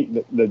 I think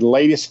the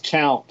latest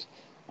count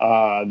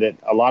that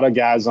a lot of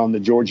guys on the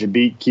Georgia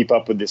beat keep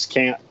up with this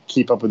count.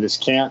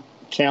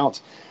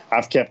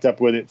 I've kept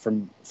up with it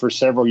for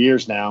several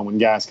years now when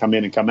guys come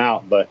in and come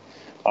out, but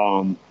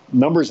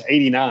number's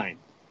 89.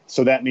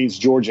 So that means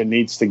Georgia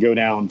needs to go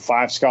down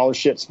 5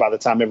 scholarships by the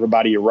time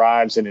everybody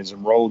arrives and is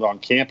enrolled on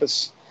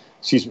campus.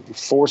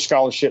 4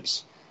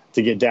 scholarships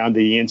to get down to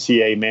the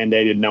NCAA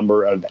mandated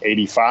number of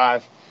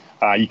 85.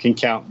 You can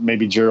count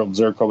maybe Gerald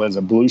Zirkle as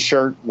a blue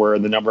shirt where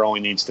the number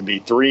only needs to be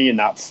 3 and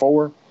not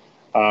 4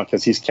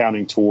 because he's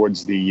counting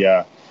towards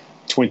the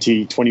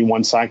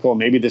 2021 cycle.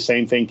 Maybe the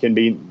same thing can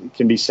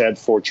be said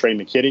for Trey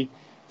McKitty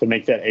to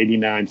make that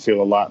 89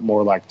 feel a lot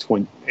more like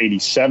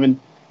 87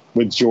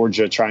 with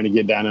Georgia trying to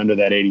get down under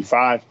that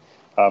 85.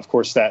 Of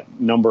course, that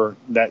number,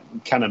 that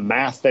kind of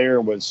math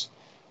there was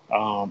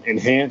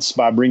enhanced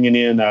by bringing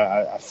in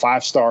a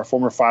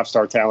former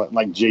 5-star talent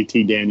like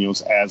JT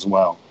Daniels as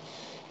well.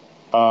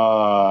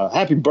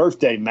 Happy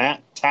birthday,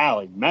 Matt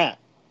Talley. Matt,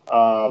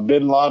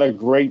 been a lot of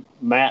great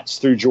Matts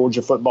through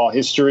Georgia football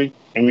history,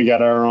 and we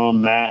got our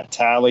own Matt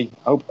Talley.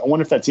 I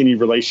wonder if that's any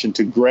relation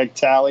to Greg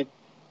Talley,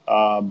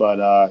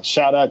 but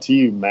shout out to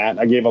you, Matt.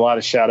 I gave a lot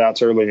of shout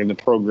outs earlier in the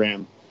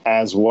program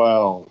as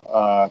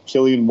well.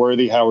 Killian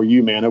Worthy, how are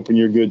you, man? Hoping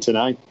you're good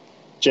tonight.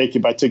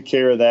 Jacob, I took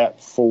care of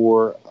that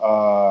for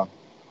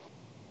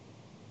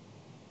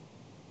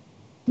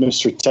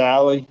Mr.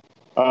 Talley.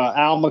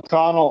 Al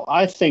McConnell,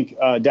 I think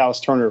Dallas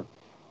Turner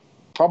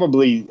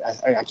probably,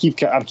 I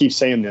keep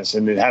saying this,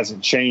 and it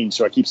hasn't changed,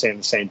 so I keep saying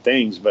the same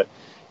things, but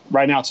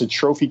right now it's a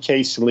trophy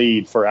case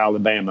lead for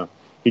Alabama.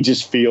 He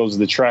just feels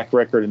the track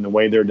record and the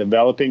way they're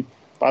developing.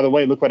 By the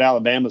way, look what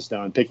Alabama's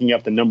done, picking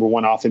up the number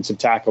 1 offensive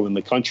tackle in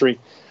the country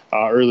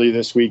earlier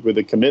this week with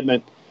a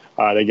commitment.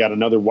 They got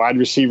another wide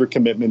receiver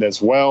commitment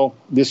as well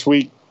this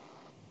week.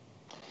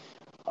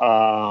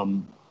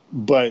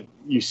 But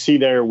you see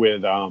there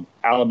with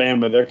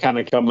Alabama, they're kind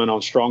of coming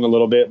on strong a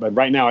little bit. But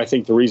right now, I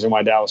think the reason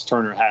why Dallas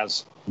Turner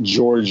has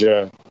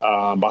Georgia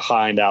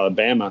behind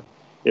Alabama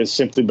is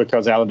simply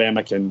because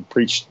Alabama can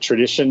preach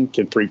tradition,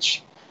 can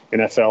preach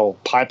NFL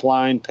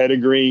pipeline,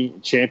 pedigree,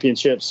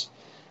 championships.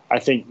 I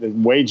think the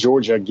way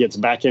Georgia gets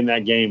back in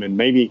that game and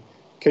maybe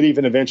could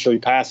even eventually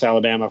pass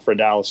Alabama for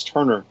Dallas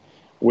Turner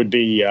would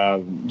be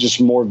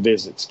just more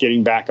visits,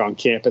 getting back on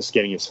campus,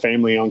 getting his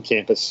family on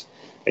campus,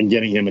 and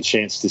getting him a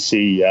chance to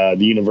see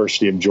the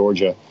University of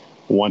Georgia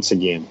once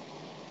again.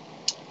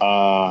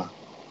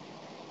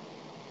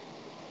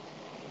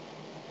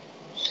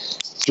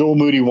 Joel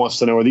Moody wants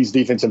to know, are these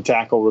defensive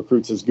tackle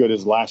recruits as good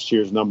as last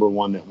year's number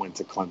one that went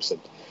to Clemson?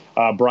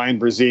 Brian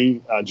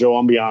Brzee, Joel,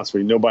 I'll be honest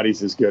with you,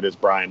 nobody's as good as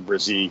Brian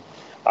Brzee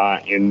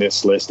in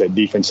this list at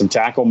defensive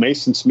tackle.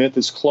 Mason Smith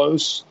is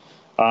close.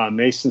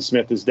 Mason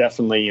Smith is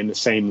definitely in the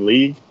same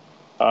league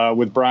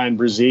with Brian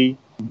Brzee,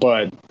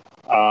 but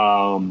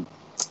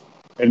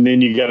and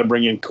then you got to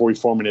bring in Corey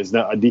Foreman as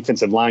a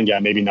defensive line guy,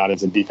 maybe not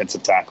as a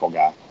defensive tackle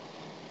guy.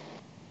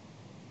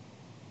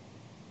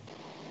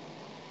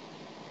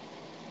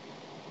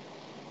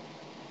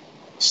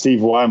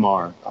 Steve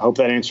Weimar, I hope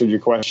that answered your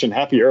question.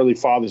 Happy early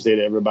Father's Day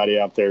to everybody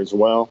out there as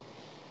well.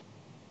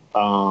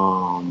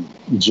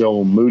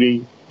 Joel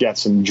Moody got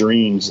some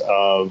dreams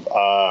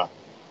of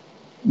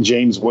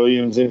James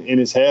Williams in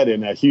his head,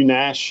 and Hugh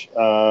Nash.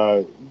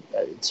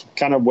 It's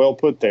kind of well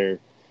put there.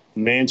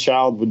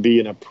 Man-child would be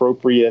an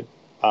appropriate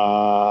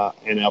way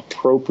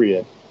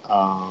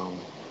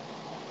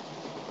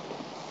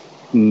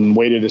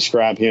to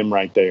describe him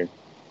right there.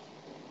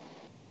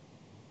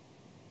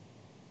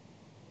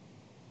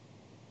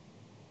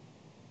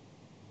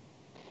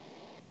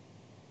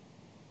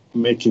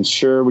 Making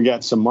sure we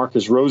got some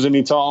Marcus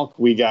Rosemy talk.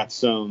 We got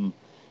some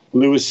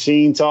Lewis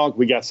Seen talk.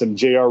 We got some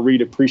J.R.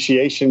 Reed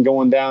appreciation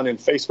going down in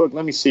Facebook.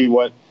 Let me see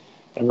what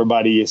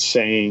everybody is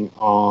saying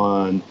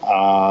on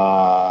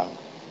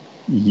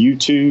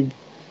YouTube.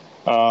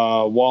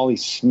 Wally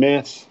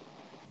Smith.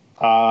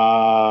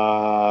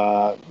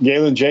 Galen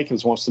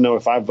Jacobs wants to know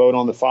if I vote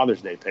on the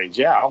Father's Day page.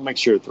 Yeah, I'll make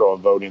sure to throw a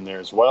vote in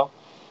there as well.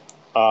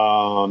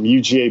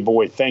 UGA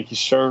boy, thank you,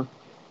 sir.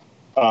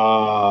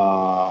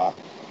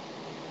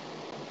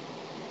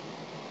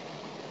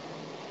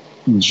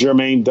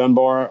 Jermaine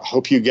Dunbar,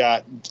 hope you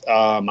got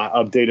my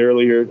update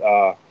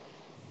earlier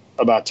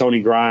about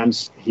Tony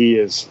Grimes. He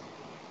is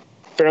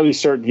fairly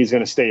certain he's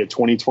going to stay a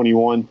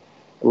 2021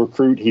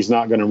 recruit. He's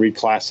not going to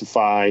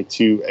reclassify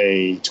to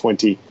a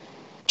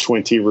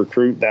 2020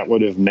 recruit. That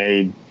would have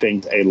made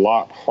things a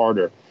lot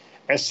harder.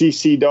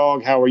 SEC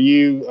Dog, how are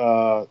you?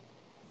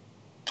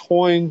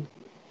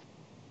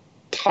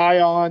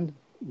 Tyon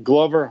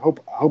Glover,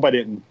 hope I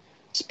didn't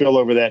spill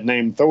over that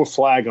name. Throw a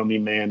flag on me,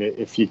 man,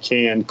 if you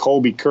can.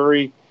 Colby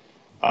Curry,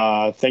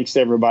 thanks to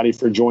everybody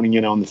for joining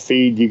in on the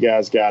feed. You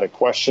guys got a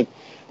question.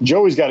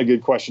 Joey's got a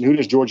good question. Who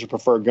does Georgia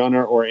prefer,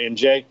 Gunner or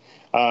MJ?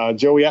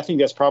 Joey, I think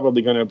that's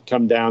probably going to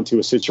come down to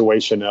a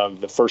situation of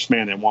the first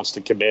man that wants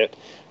to commit.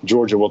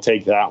 Georgia will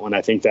take that one.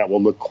 I think that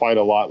will look quite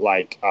a lot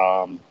like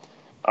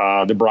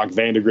the Brock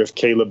Vandagriff,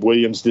 Caleb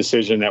Williams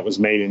decision that was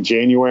made in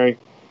January.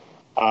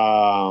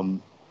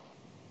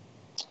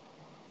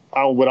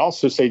 I would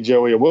also say,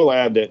 Joey, I will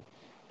add that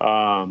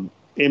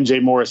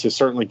MJ Morris has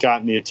certainly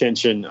gotten the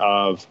attention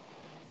of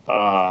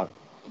Todd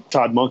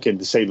Monken,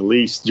 to say the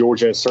least.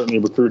 Georgia has certainly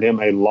recruited him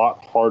a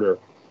lot harder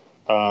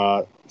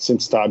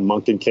since Todd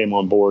Monken came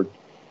on board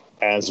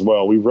as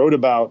well. We wrote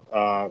about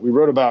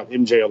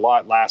MJ a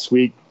lot last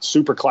week.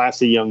 Super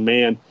classy young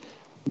man,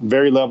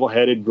 very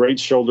level-headed, great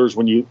shoulders.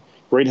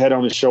 Great head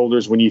on his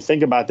shoulders. When you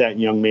think about that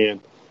young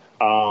man,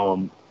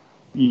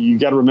 you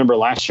got to remember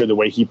last year the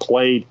way he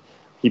played.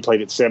 He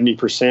played at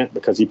 70%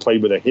 because he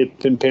played with a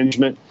hip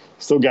impingement.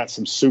 Still got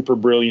some super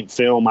brilliant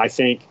film, I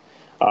think.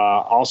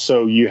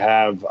 Also, you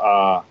have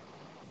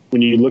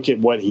when you look at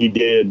what he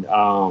did,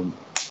 when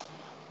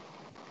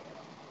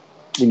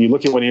you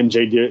look at what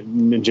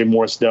MJ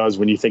Morris does,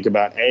 when you think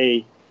about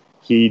A,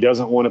 he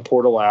doesn't want to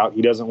portal out.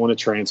 He doesn't want to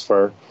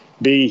transfer.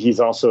 B,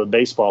 he's also a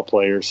baseball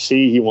player.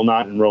 C, he will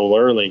not enroll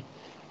early.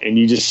 And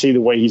you just see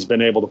the way he's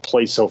been able to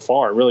play so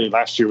far. Really,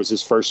 last year was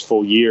his first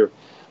full year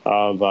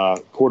of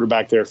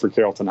quarterback there for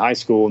Carrollton High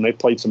School, and they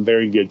played some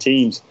very good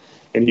teams,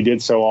 and he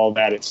did so all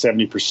that at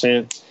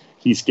 70%.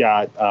 He's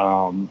got,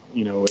 a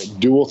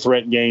dual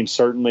threat game,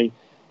 certainly.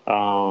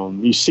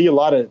 You see a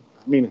lot of,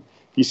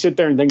 you sit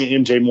there and think of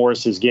MJ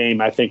Morris's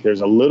game, I think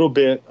there's a little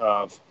bit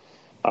of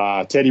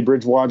Teddy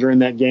Bridgewater in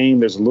that game.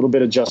 There's a little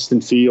bit of Justin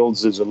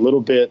Fields. There's a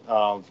little bit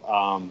of,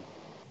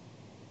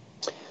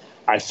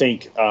 I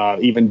think,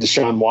 even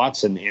Deshaun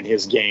Watson in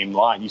his game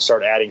line. You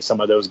start adding some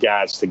of those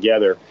guys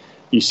together,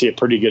 you see a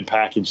pretty good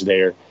package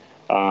there,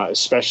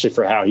 especially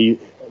for how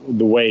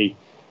the way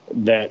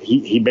that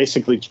he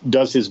basically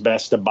does his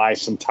best to buy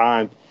some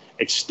time,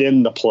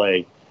 extend the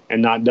play,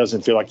 and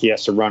doesn't feel like he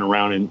has to run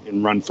around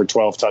and run for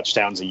 12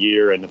 touchdowns a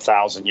year and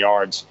 1,000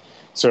 yards.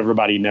 So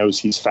everybody knows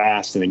he's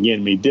fast. And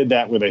again, we did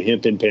that with a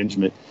hip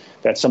impingement.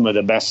 That's some of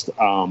the best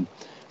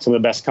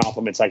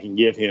compliments I can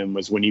give him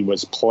was when he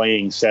was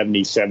playing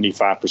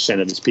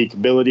 70-75% of his peak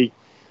ability.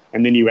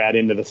 And then you add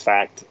into the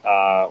fact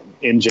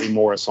MJ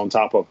Morris on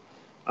top of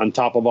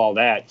all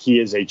that, he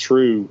is a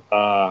true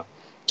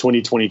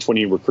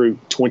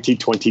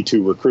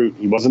 2022 recruit.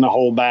 He wasn't a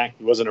holdback.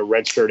 He wasn't a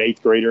redshirt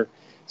eighth grader.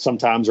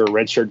 Sometimes or a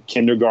redshirt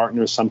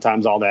kindergartner.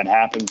 Sometimes all that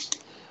happens.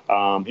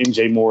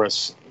 MJ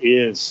Morris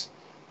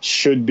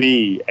should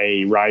be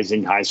a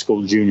rising high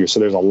school junior. So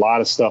there's a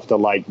lot of stuff to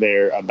like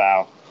there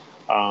about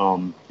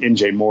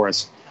MJ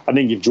Morris. I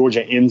think if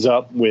Georgia ends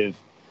up with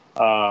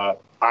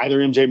either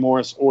MJ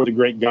Morris or the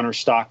great Gunnar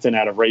Stockton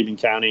out of Raven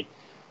County,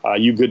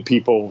 you good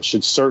people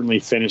should certainly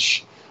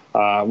finish.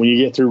 When you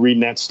get through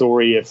reading that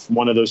story, if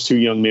one of those two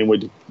young men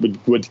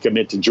would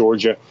commit to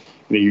Georgia,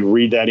 you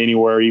read that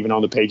anywhere, even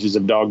on the pages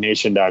of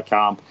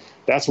DawgNation.com.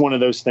 That's one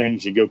of those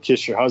things you go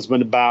kiss your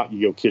husband about,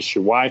 you go kiss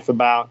your wife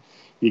about,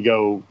 you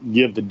go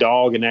give the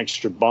dog an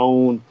extra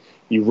bone,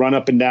 you run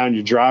up and down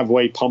your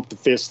driveway, pump the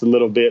fist a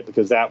little bit,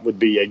 because that would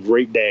be a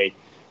great day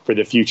for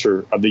the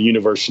future of the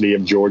University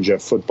of Georgia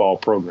football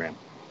program.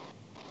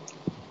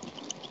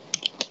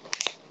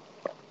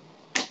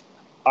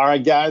 All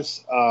right,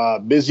 guys,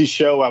 busy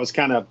show. I was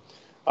kind of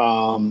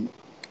on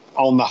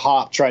the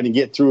hop trying to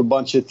get through a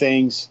bunch of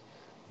things.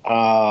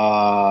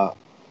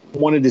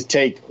 Wanted to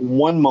take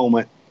one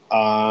moment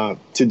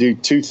to do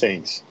two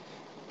things.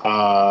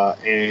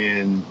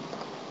 And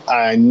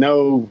I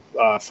know,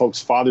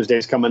 folks, Father's Day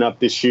is coming up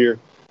this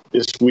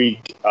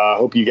week.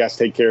 Hope you guys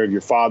take care of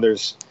your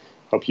fathers.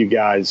 Hope you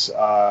guys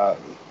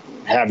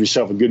have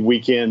yourself a good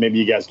weekend. Maybe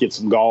you guys get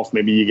some golf.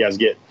 Maybe you guys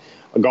get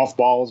golf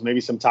balls, maybe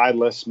some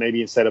Titleist,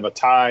 maybe instead of a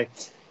tie.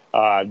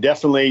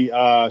 Definitely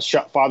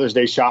Father's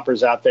Day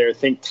shoppers out there,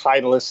 think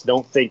Titleist,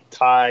 don't think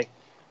tie.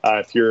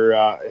 If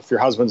your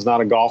husband's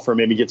not a golfer,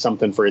 maybe get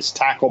something for his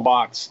tackle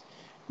box.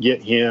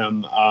 Get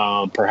him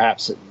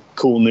perhaps a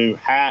cool new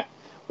hat,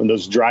 one of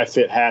those dry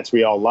fit hats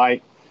we all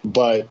like.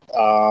 But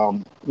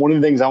one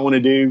of the things I want to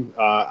do,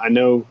 I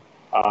know,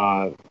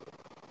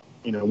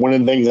 one of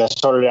the things I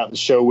started out the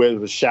show with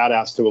was shout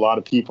outs to a lot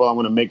of people. I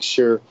want to make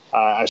sure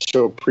I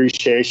show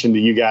appreciation to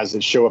you guys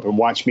that show up and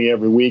watch me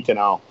every week. And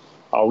I'll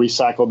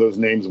recycle those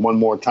names one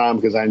more time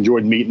because I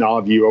enjoyed meeting all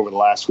of you over the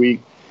last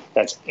week.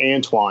 That's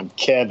Antoine,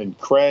 Kevin,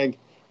 Craig,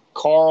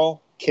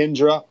 Carl,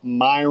 Kendra,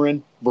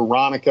 Myron,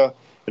 Veronica,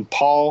 and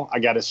Paul. I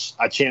got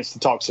a chance to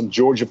talk some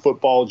Georgia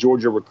football,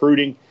 Georgia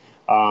recruiting.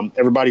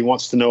 Everybody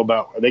wants to know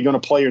about, are they going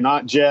to play or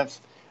not,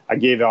 Jeff? I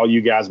gave all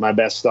you guys my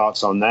best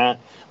thoughts on that.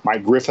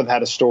 Mike Griffith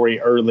had a story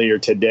earlier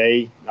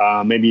today,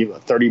 maybe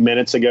 30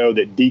 minutes ago,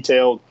 that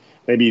detailed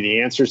maybe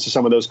the answers to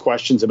some of those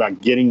questions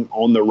about getting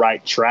on the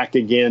right track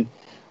again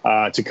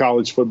to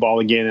college football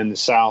again in the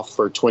South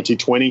for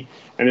 2020,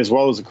 and as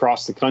well as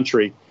across the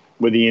country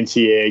with the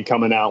NCAA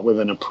coming out with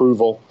an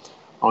approval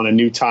on a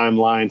new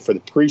timeline for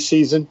the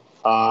preseason.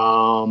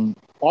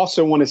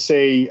 Also want to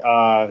say,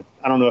 I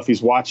don't know if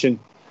he's watching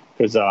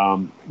because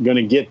I'm going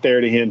to get there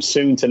to him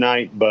soon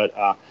tonight, but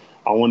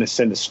I want to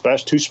send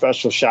two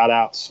special shout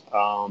outs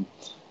on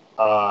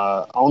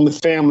the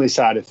family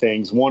side of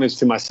things. One is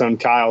to my son,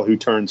 Kyle, who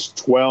turns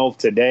 12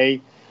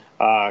 today.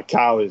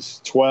 Kyle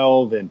is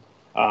 12, and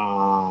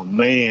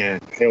man,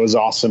 it was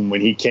awesome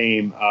when he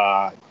came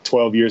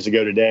 12 years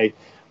ago today.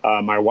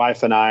 My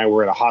wife and I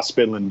were at a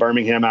hospital in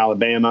Birmingham,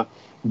 Alabama.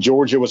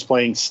 Georgia was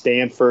playing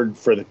Stanford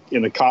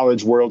in the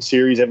College World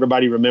Series.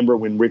 Everybody remember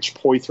when Rich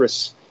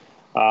Poitras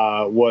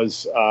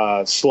was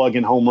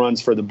slugging home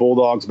runs for the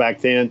Bulldogs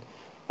back then.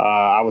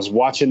 I was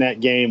watching that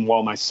game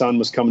while my son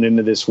was coming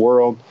into this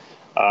world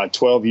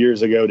 12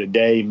 years ago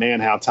today. Man,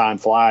 how time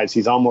flies.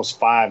 He's almost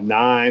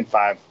 5'9",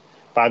 5'8",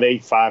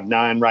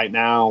 5'9" right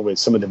now, with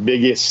some of the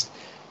biggest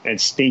and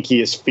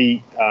stinkiest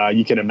feet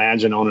you can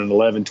imagine on an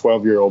 11,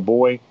 12-year-old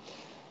boy.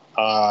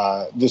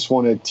 Just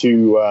wanted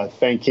to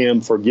thank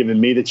him for giving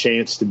me the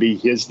chance to be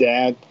his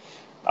dad.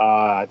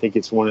 I think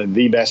it's one of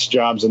the best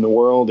jobs in the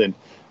world. And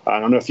I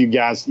don't know if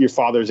your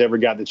fathers ever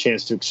got the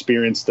chance to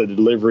experience the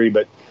delivery,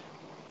 but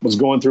what's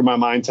going through my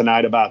mind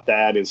tonight about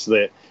that is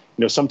that,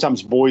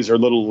 sometimes boys are a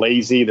little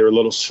lazy. They're a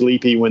little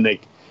sleepy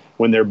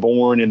when they're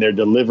born and they're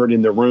delivered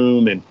in the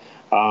room. And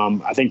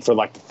I think for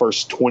like the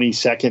first 20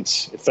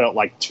 seconds, it felt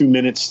like 2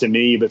 minutes to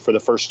me, but for the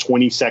first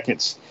 20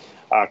 seconds,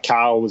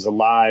 Kyle was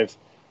alive.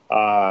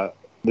 The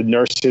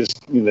nurses,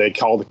 they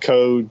called the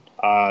code.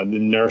 The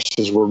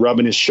nurses were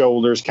rubbing his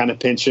shoulders, kind of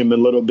pinch him a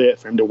little bit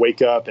for him to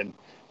wake up and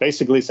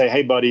basically say,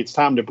 hey, buddy, it's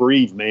time to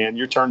breathe, man.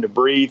 Your turn to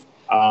breathe.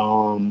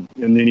 And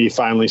then he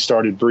finally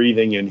started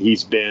breathing, and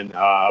he's been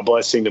a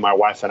blessing to my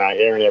wife and I,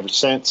 Erin, ever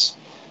since.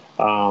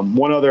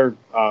 One other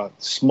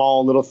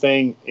small little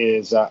thing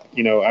is,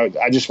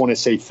 I just want to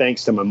say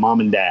thanks to my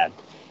mom and dad.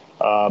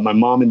 My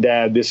mom and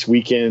dad this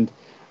weekend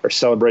are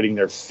celebrating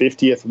their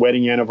 50th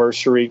wedding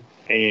anniversary.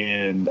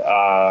 And,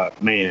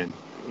 man,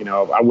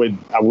 I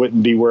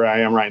wouldn't be where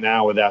I am right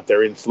now without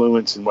their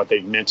influence and what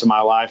they've meant to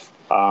my life.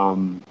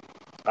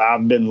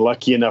 I've been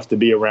lucky enough to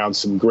be around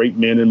some great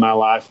men in my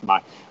life.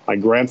 My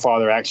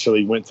grandfather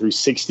actually went through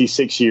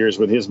 66 years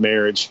with his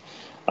marriage.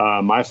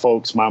 My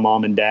folks, my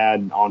mom and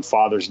dad, on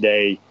Father's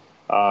Day,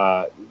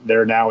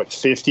 they're now at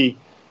 50.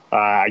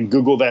 I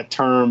Google that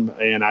term,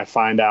 and I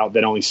find out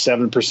that only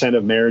 7%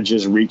 of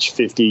marriages reach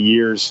 50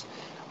 years.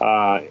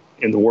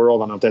 in the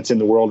world. I don't know if that's in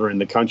the world or in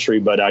the country,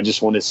 but I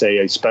just want to say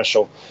a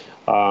special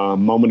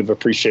moment of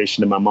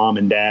appreciation to my mom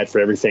and dad for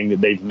everything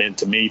that they've meant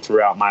to me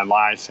throughout my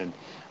life. And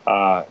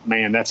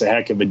man, that's a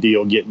heck of a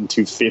deal getting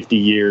to 50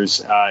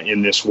 years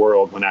in this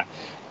world. When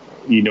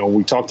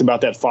we talked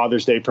about that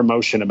Father's Day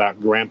promotion about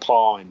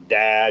grandpa and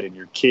dad and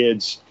your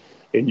kids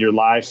in your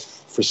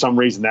life. For some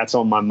reason, that's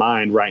on my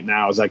mind right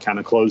now as I kind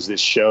of close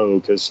this show,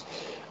 because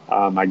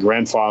my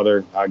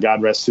grandfather,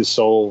 God rest his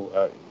soul,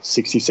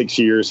 66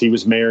 years, he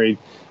was married.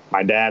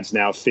 My dad's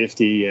now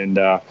 50. And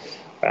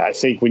I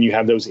think when you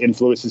have those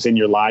influences in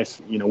your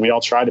life, we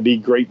all try to be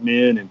great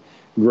men and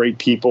great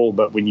people.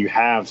 But when you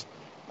have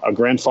a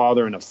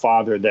grandfather and a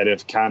father that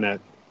have kind of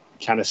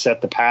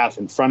set the path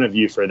in front of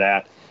you for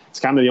that, it's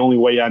kind of the only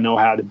way I know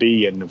how to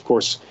be. And of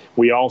course,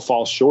 we all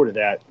fall short of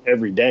that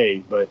every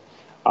day. But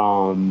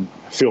I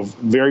feel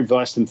very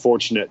blessed and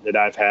fortunate that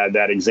I've had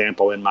that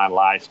example in my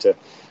life to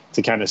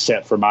kind of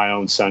set for my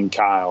own son,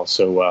 Kyle.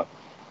 So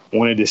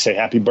wanted to say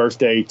happy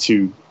birthday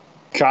to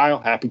Kyle.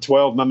 Happy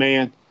 12, my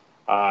man.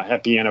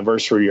 Happy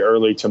anniversary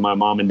early to my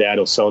mom and dad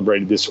who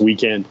celebrated this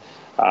weekend.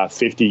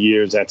 50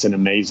 years, that's an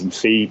amazing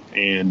feat.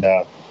 And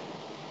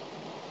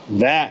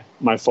that,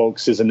 my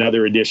folks, is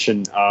another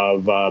edition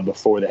of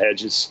Before the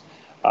Hedges.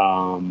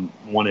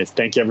 Want to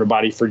thank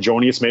everybody for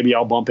joining us. Maybe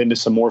I'll bump into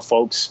some more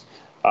folks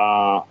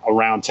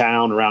around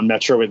town, around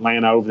Metro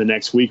Atlanta over the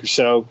next week or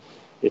so.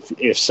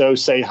 If so,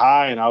 say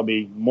hi, and I'll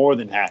be more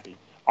than happy,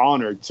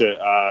 honored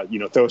to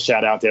throw a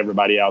shout out to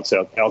everybody else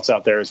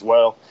out there as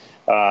well.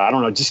 I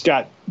don't know, just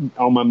got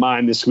on my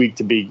mind this week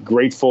to be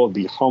grateful, to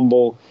be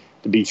humble,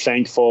 to be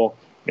thankful,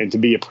 and to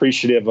be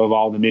appreciative of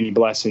all the many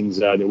blessings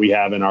that we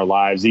have in our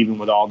lives, even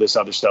with all this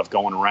other stuff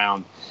going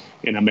around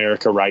in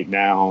America right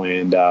now.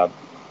 And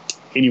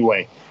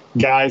anyway,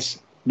 guys,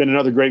 been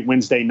another great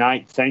Wednesday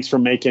night. Thanks for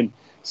making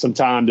some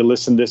time to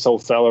listen to this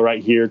old fella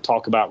right here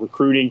talk about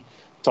recruiting,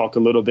 talk a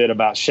little bit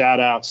about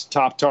shout-outs,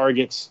 top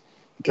targets,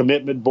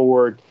 commitment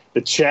board,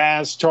 the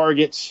Chaz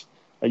targets.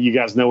 You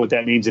guys know what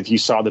that means if you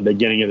saw the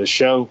beginning of the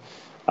show.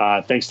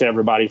 Thanks to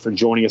everybody for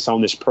joining us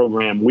on this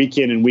program week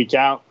in and week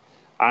out.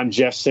 I'm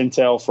Jeff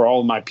Sentell for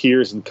all of my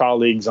peers and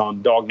colleagues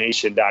on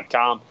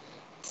DawgNation.com.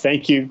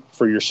 Thank you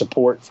for your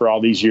support for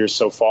all these years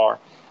so far.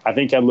 I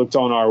think I looked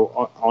on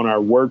our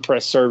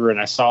WordPress server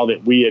and I saw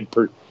that we had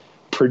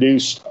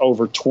produced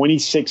over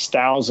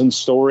 26,000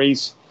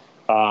 stories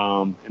in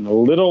a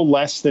little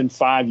less than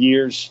 5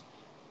 years.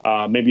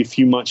 Maybe a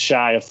few months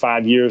shy of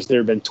 5 years. There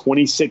have been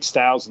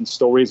 26,000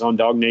 stories on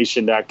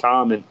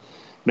DawgNation.com. And,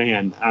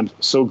 man, I'm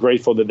so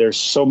grateful that there's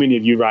so many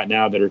of you right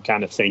now that are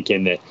kind of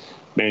thinking that,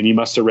 man, you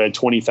must have read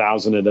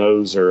 20,000 of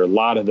those or a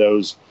lot of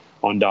those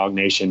on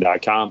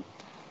DawgNation.com.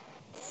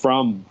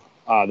 From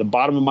the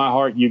bottom of my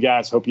heart, you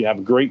guys, hope you have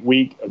a great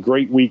week, a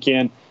great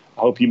weekend.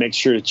 I hope you make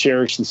sure to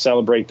cherish and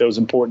celebrate those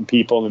important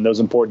people and those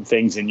important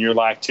things in your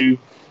life, too.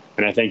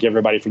 And I thank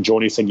everybody for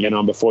joining us again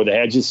on Before the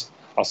Hedges.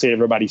 I'll see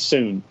everybody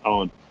soon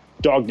on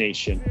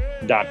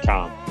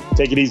DawgNation.com.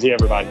 Take it easy,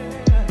 everybody.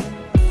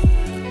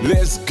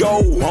 Let's go,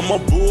 I'm a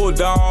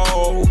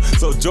bulldog.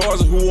 So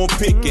Georgia, who I'm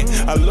picking.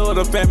 I love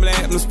the family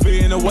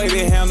atmosphere and the way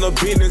they handle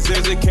business.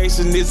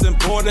 Education is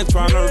important,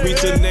 trying to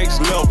reach the next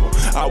level.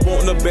 I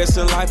want the best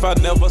in life, I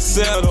never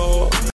settle.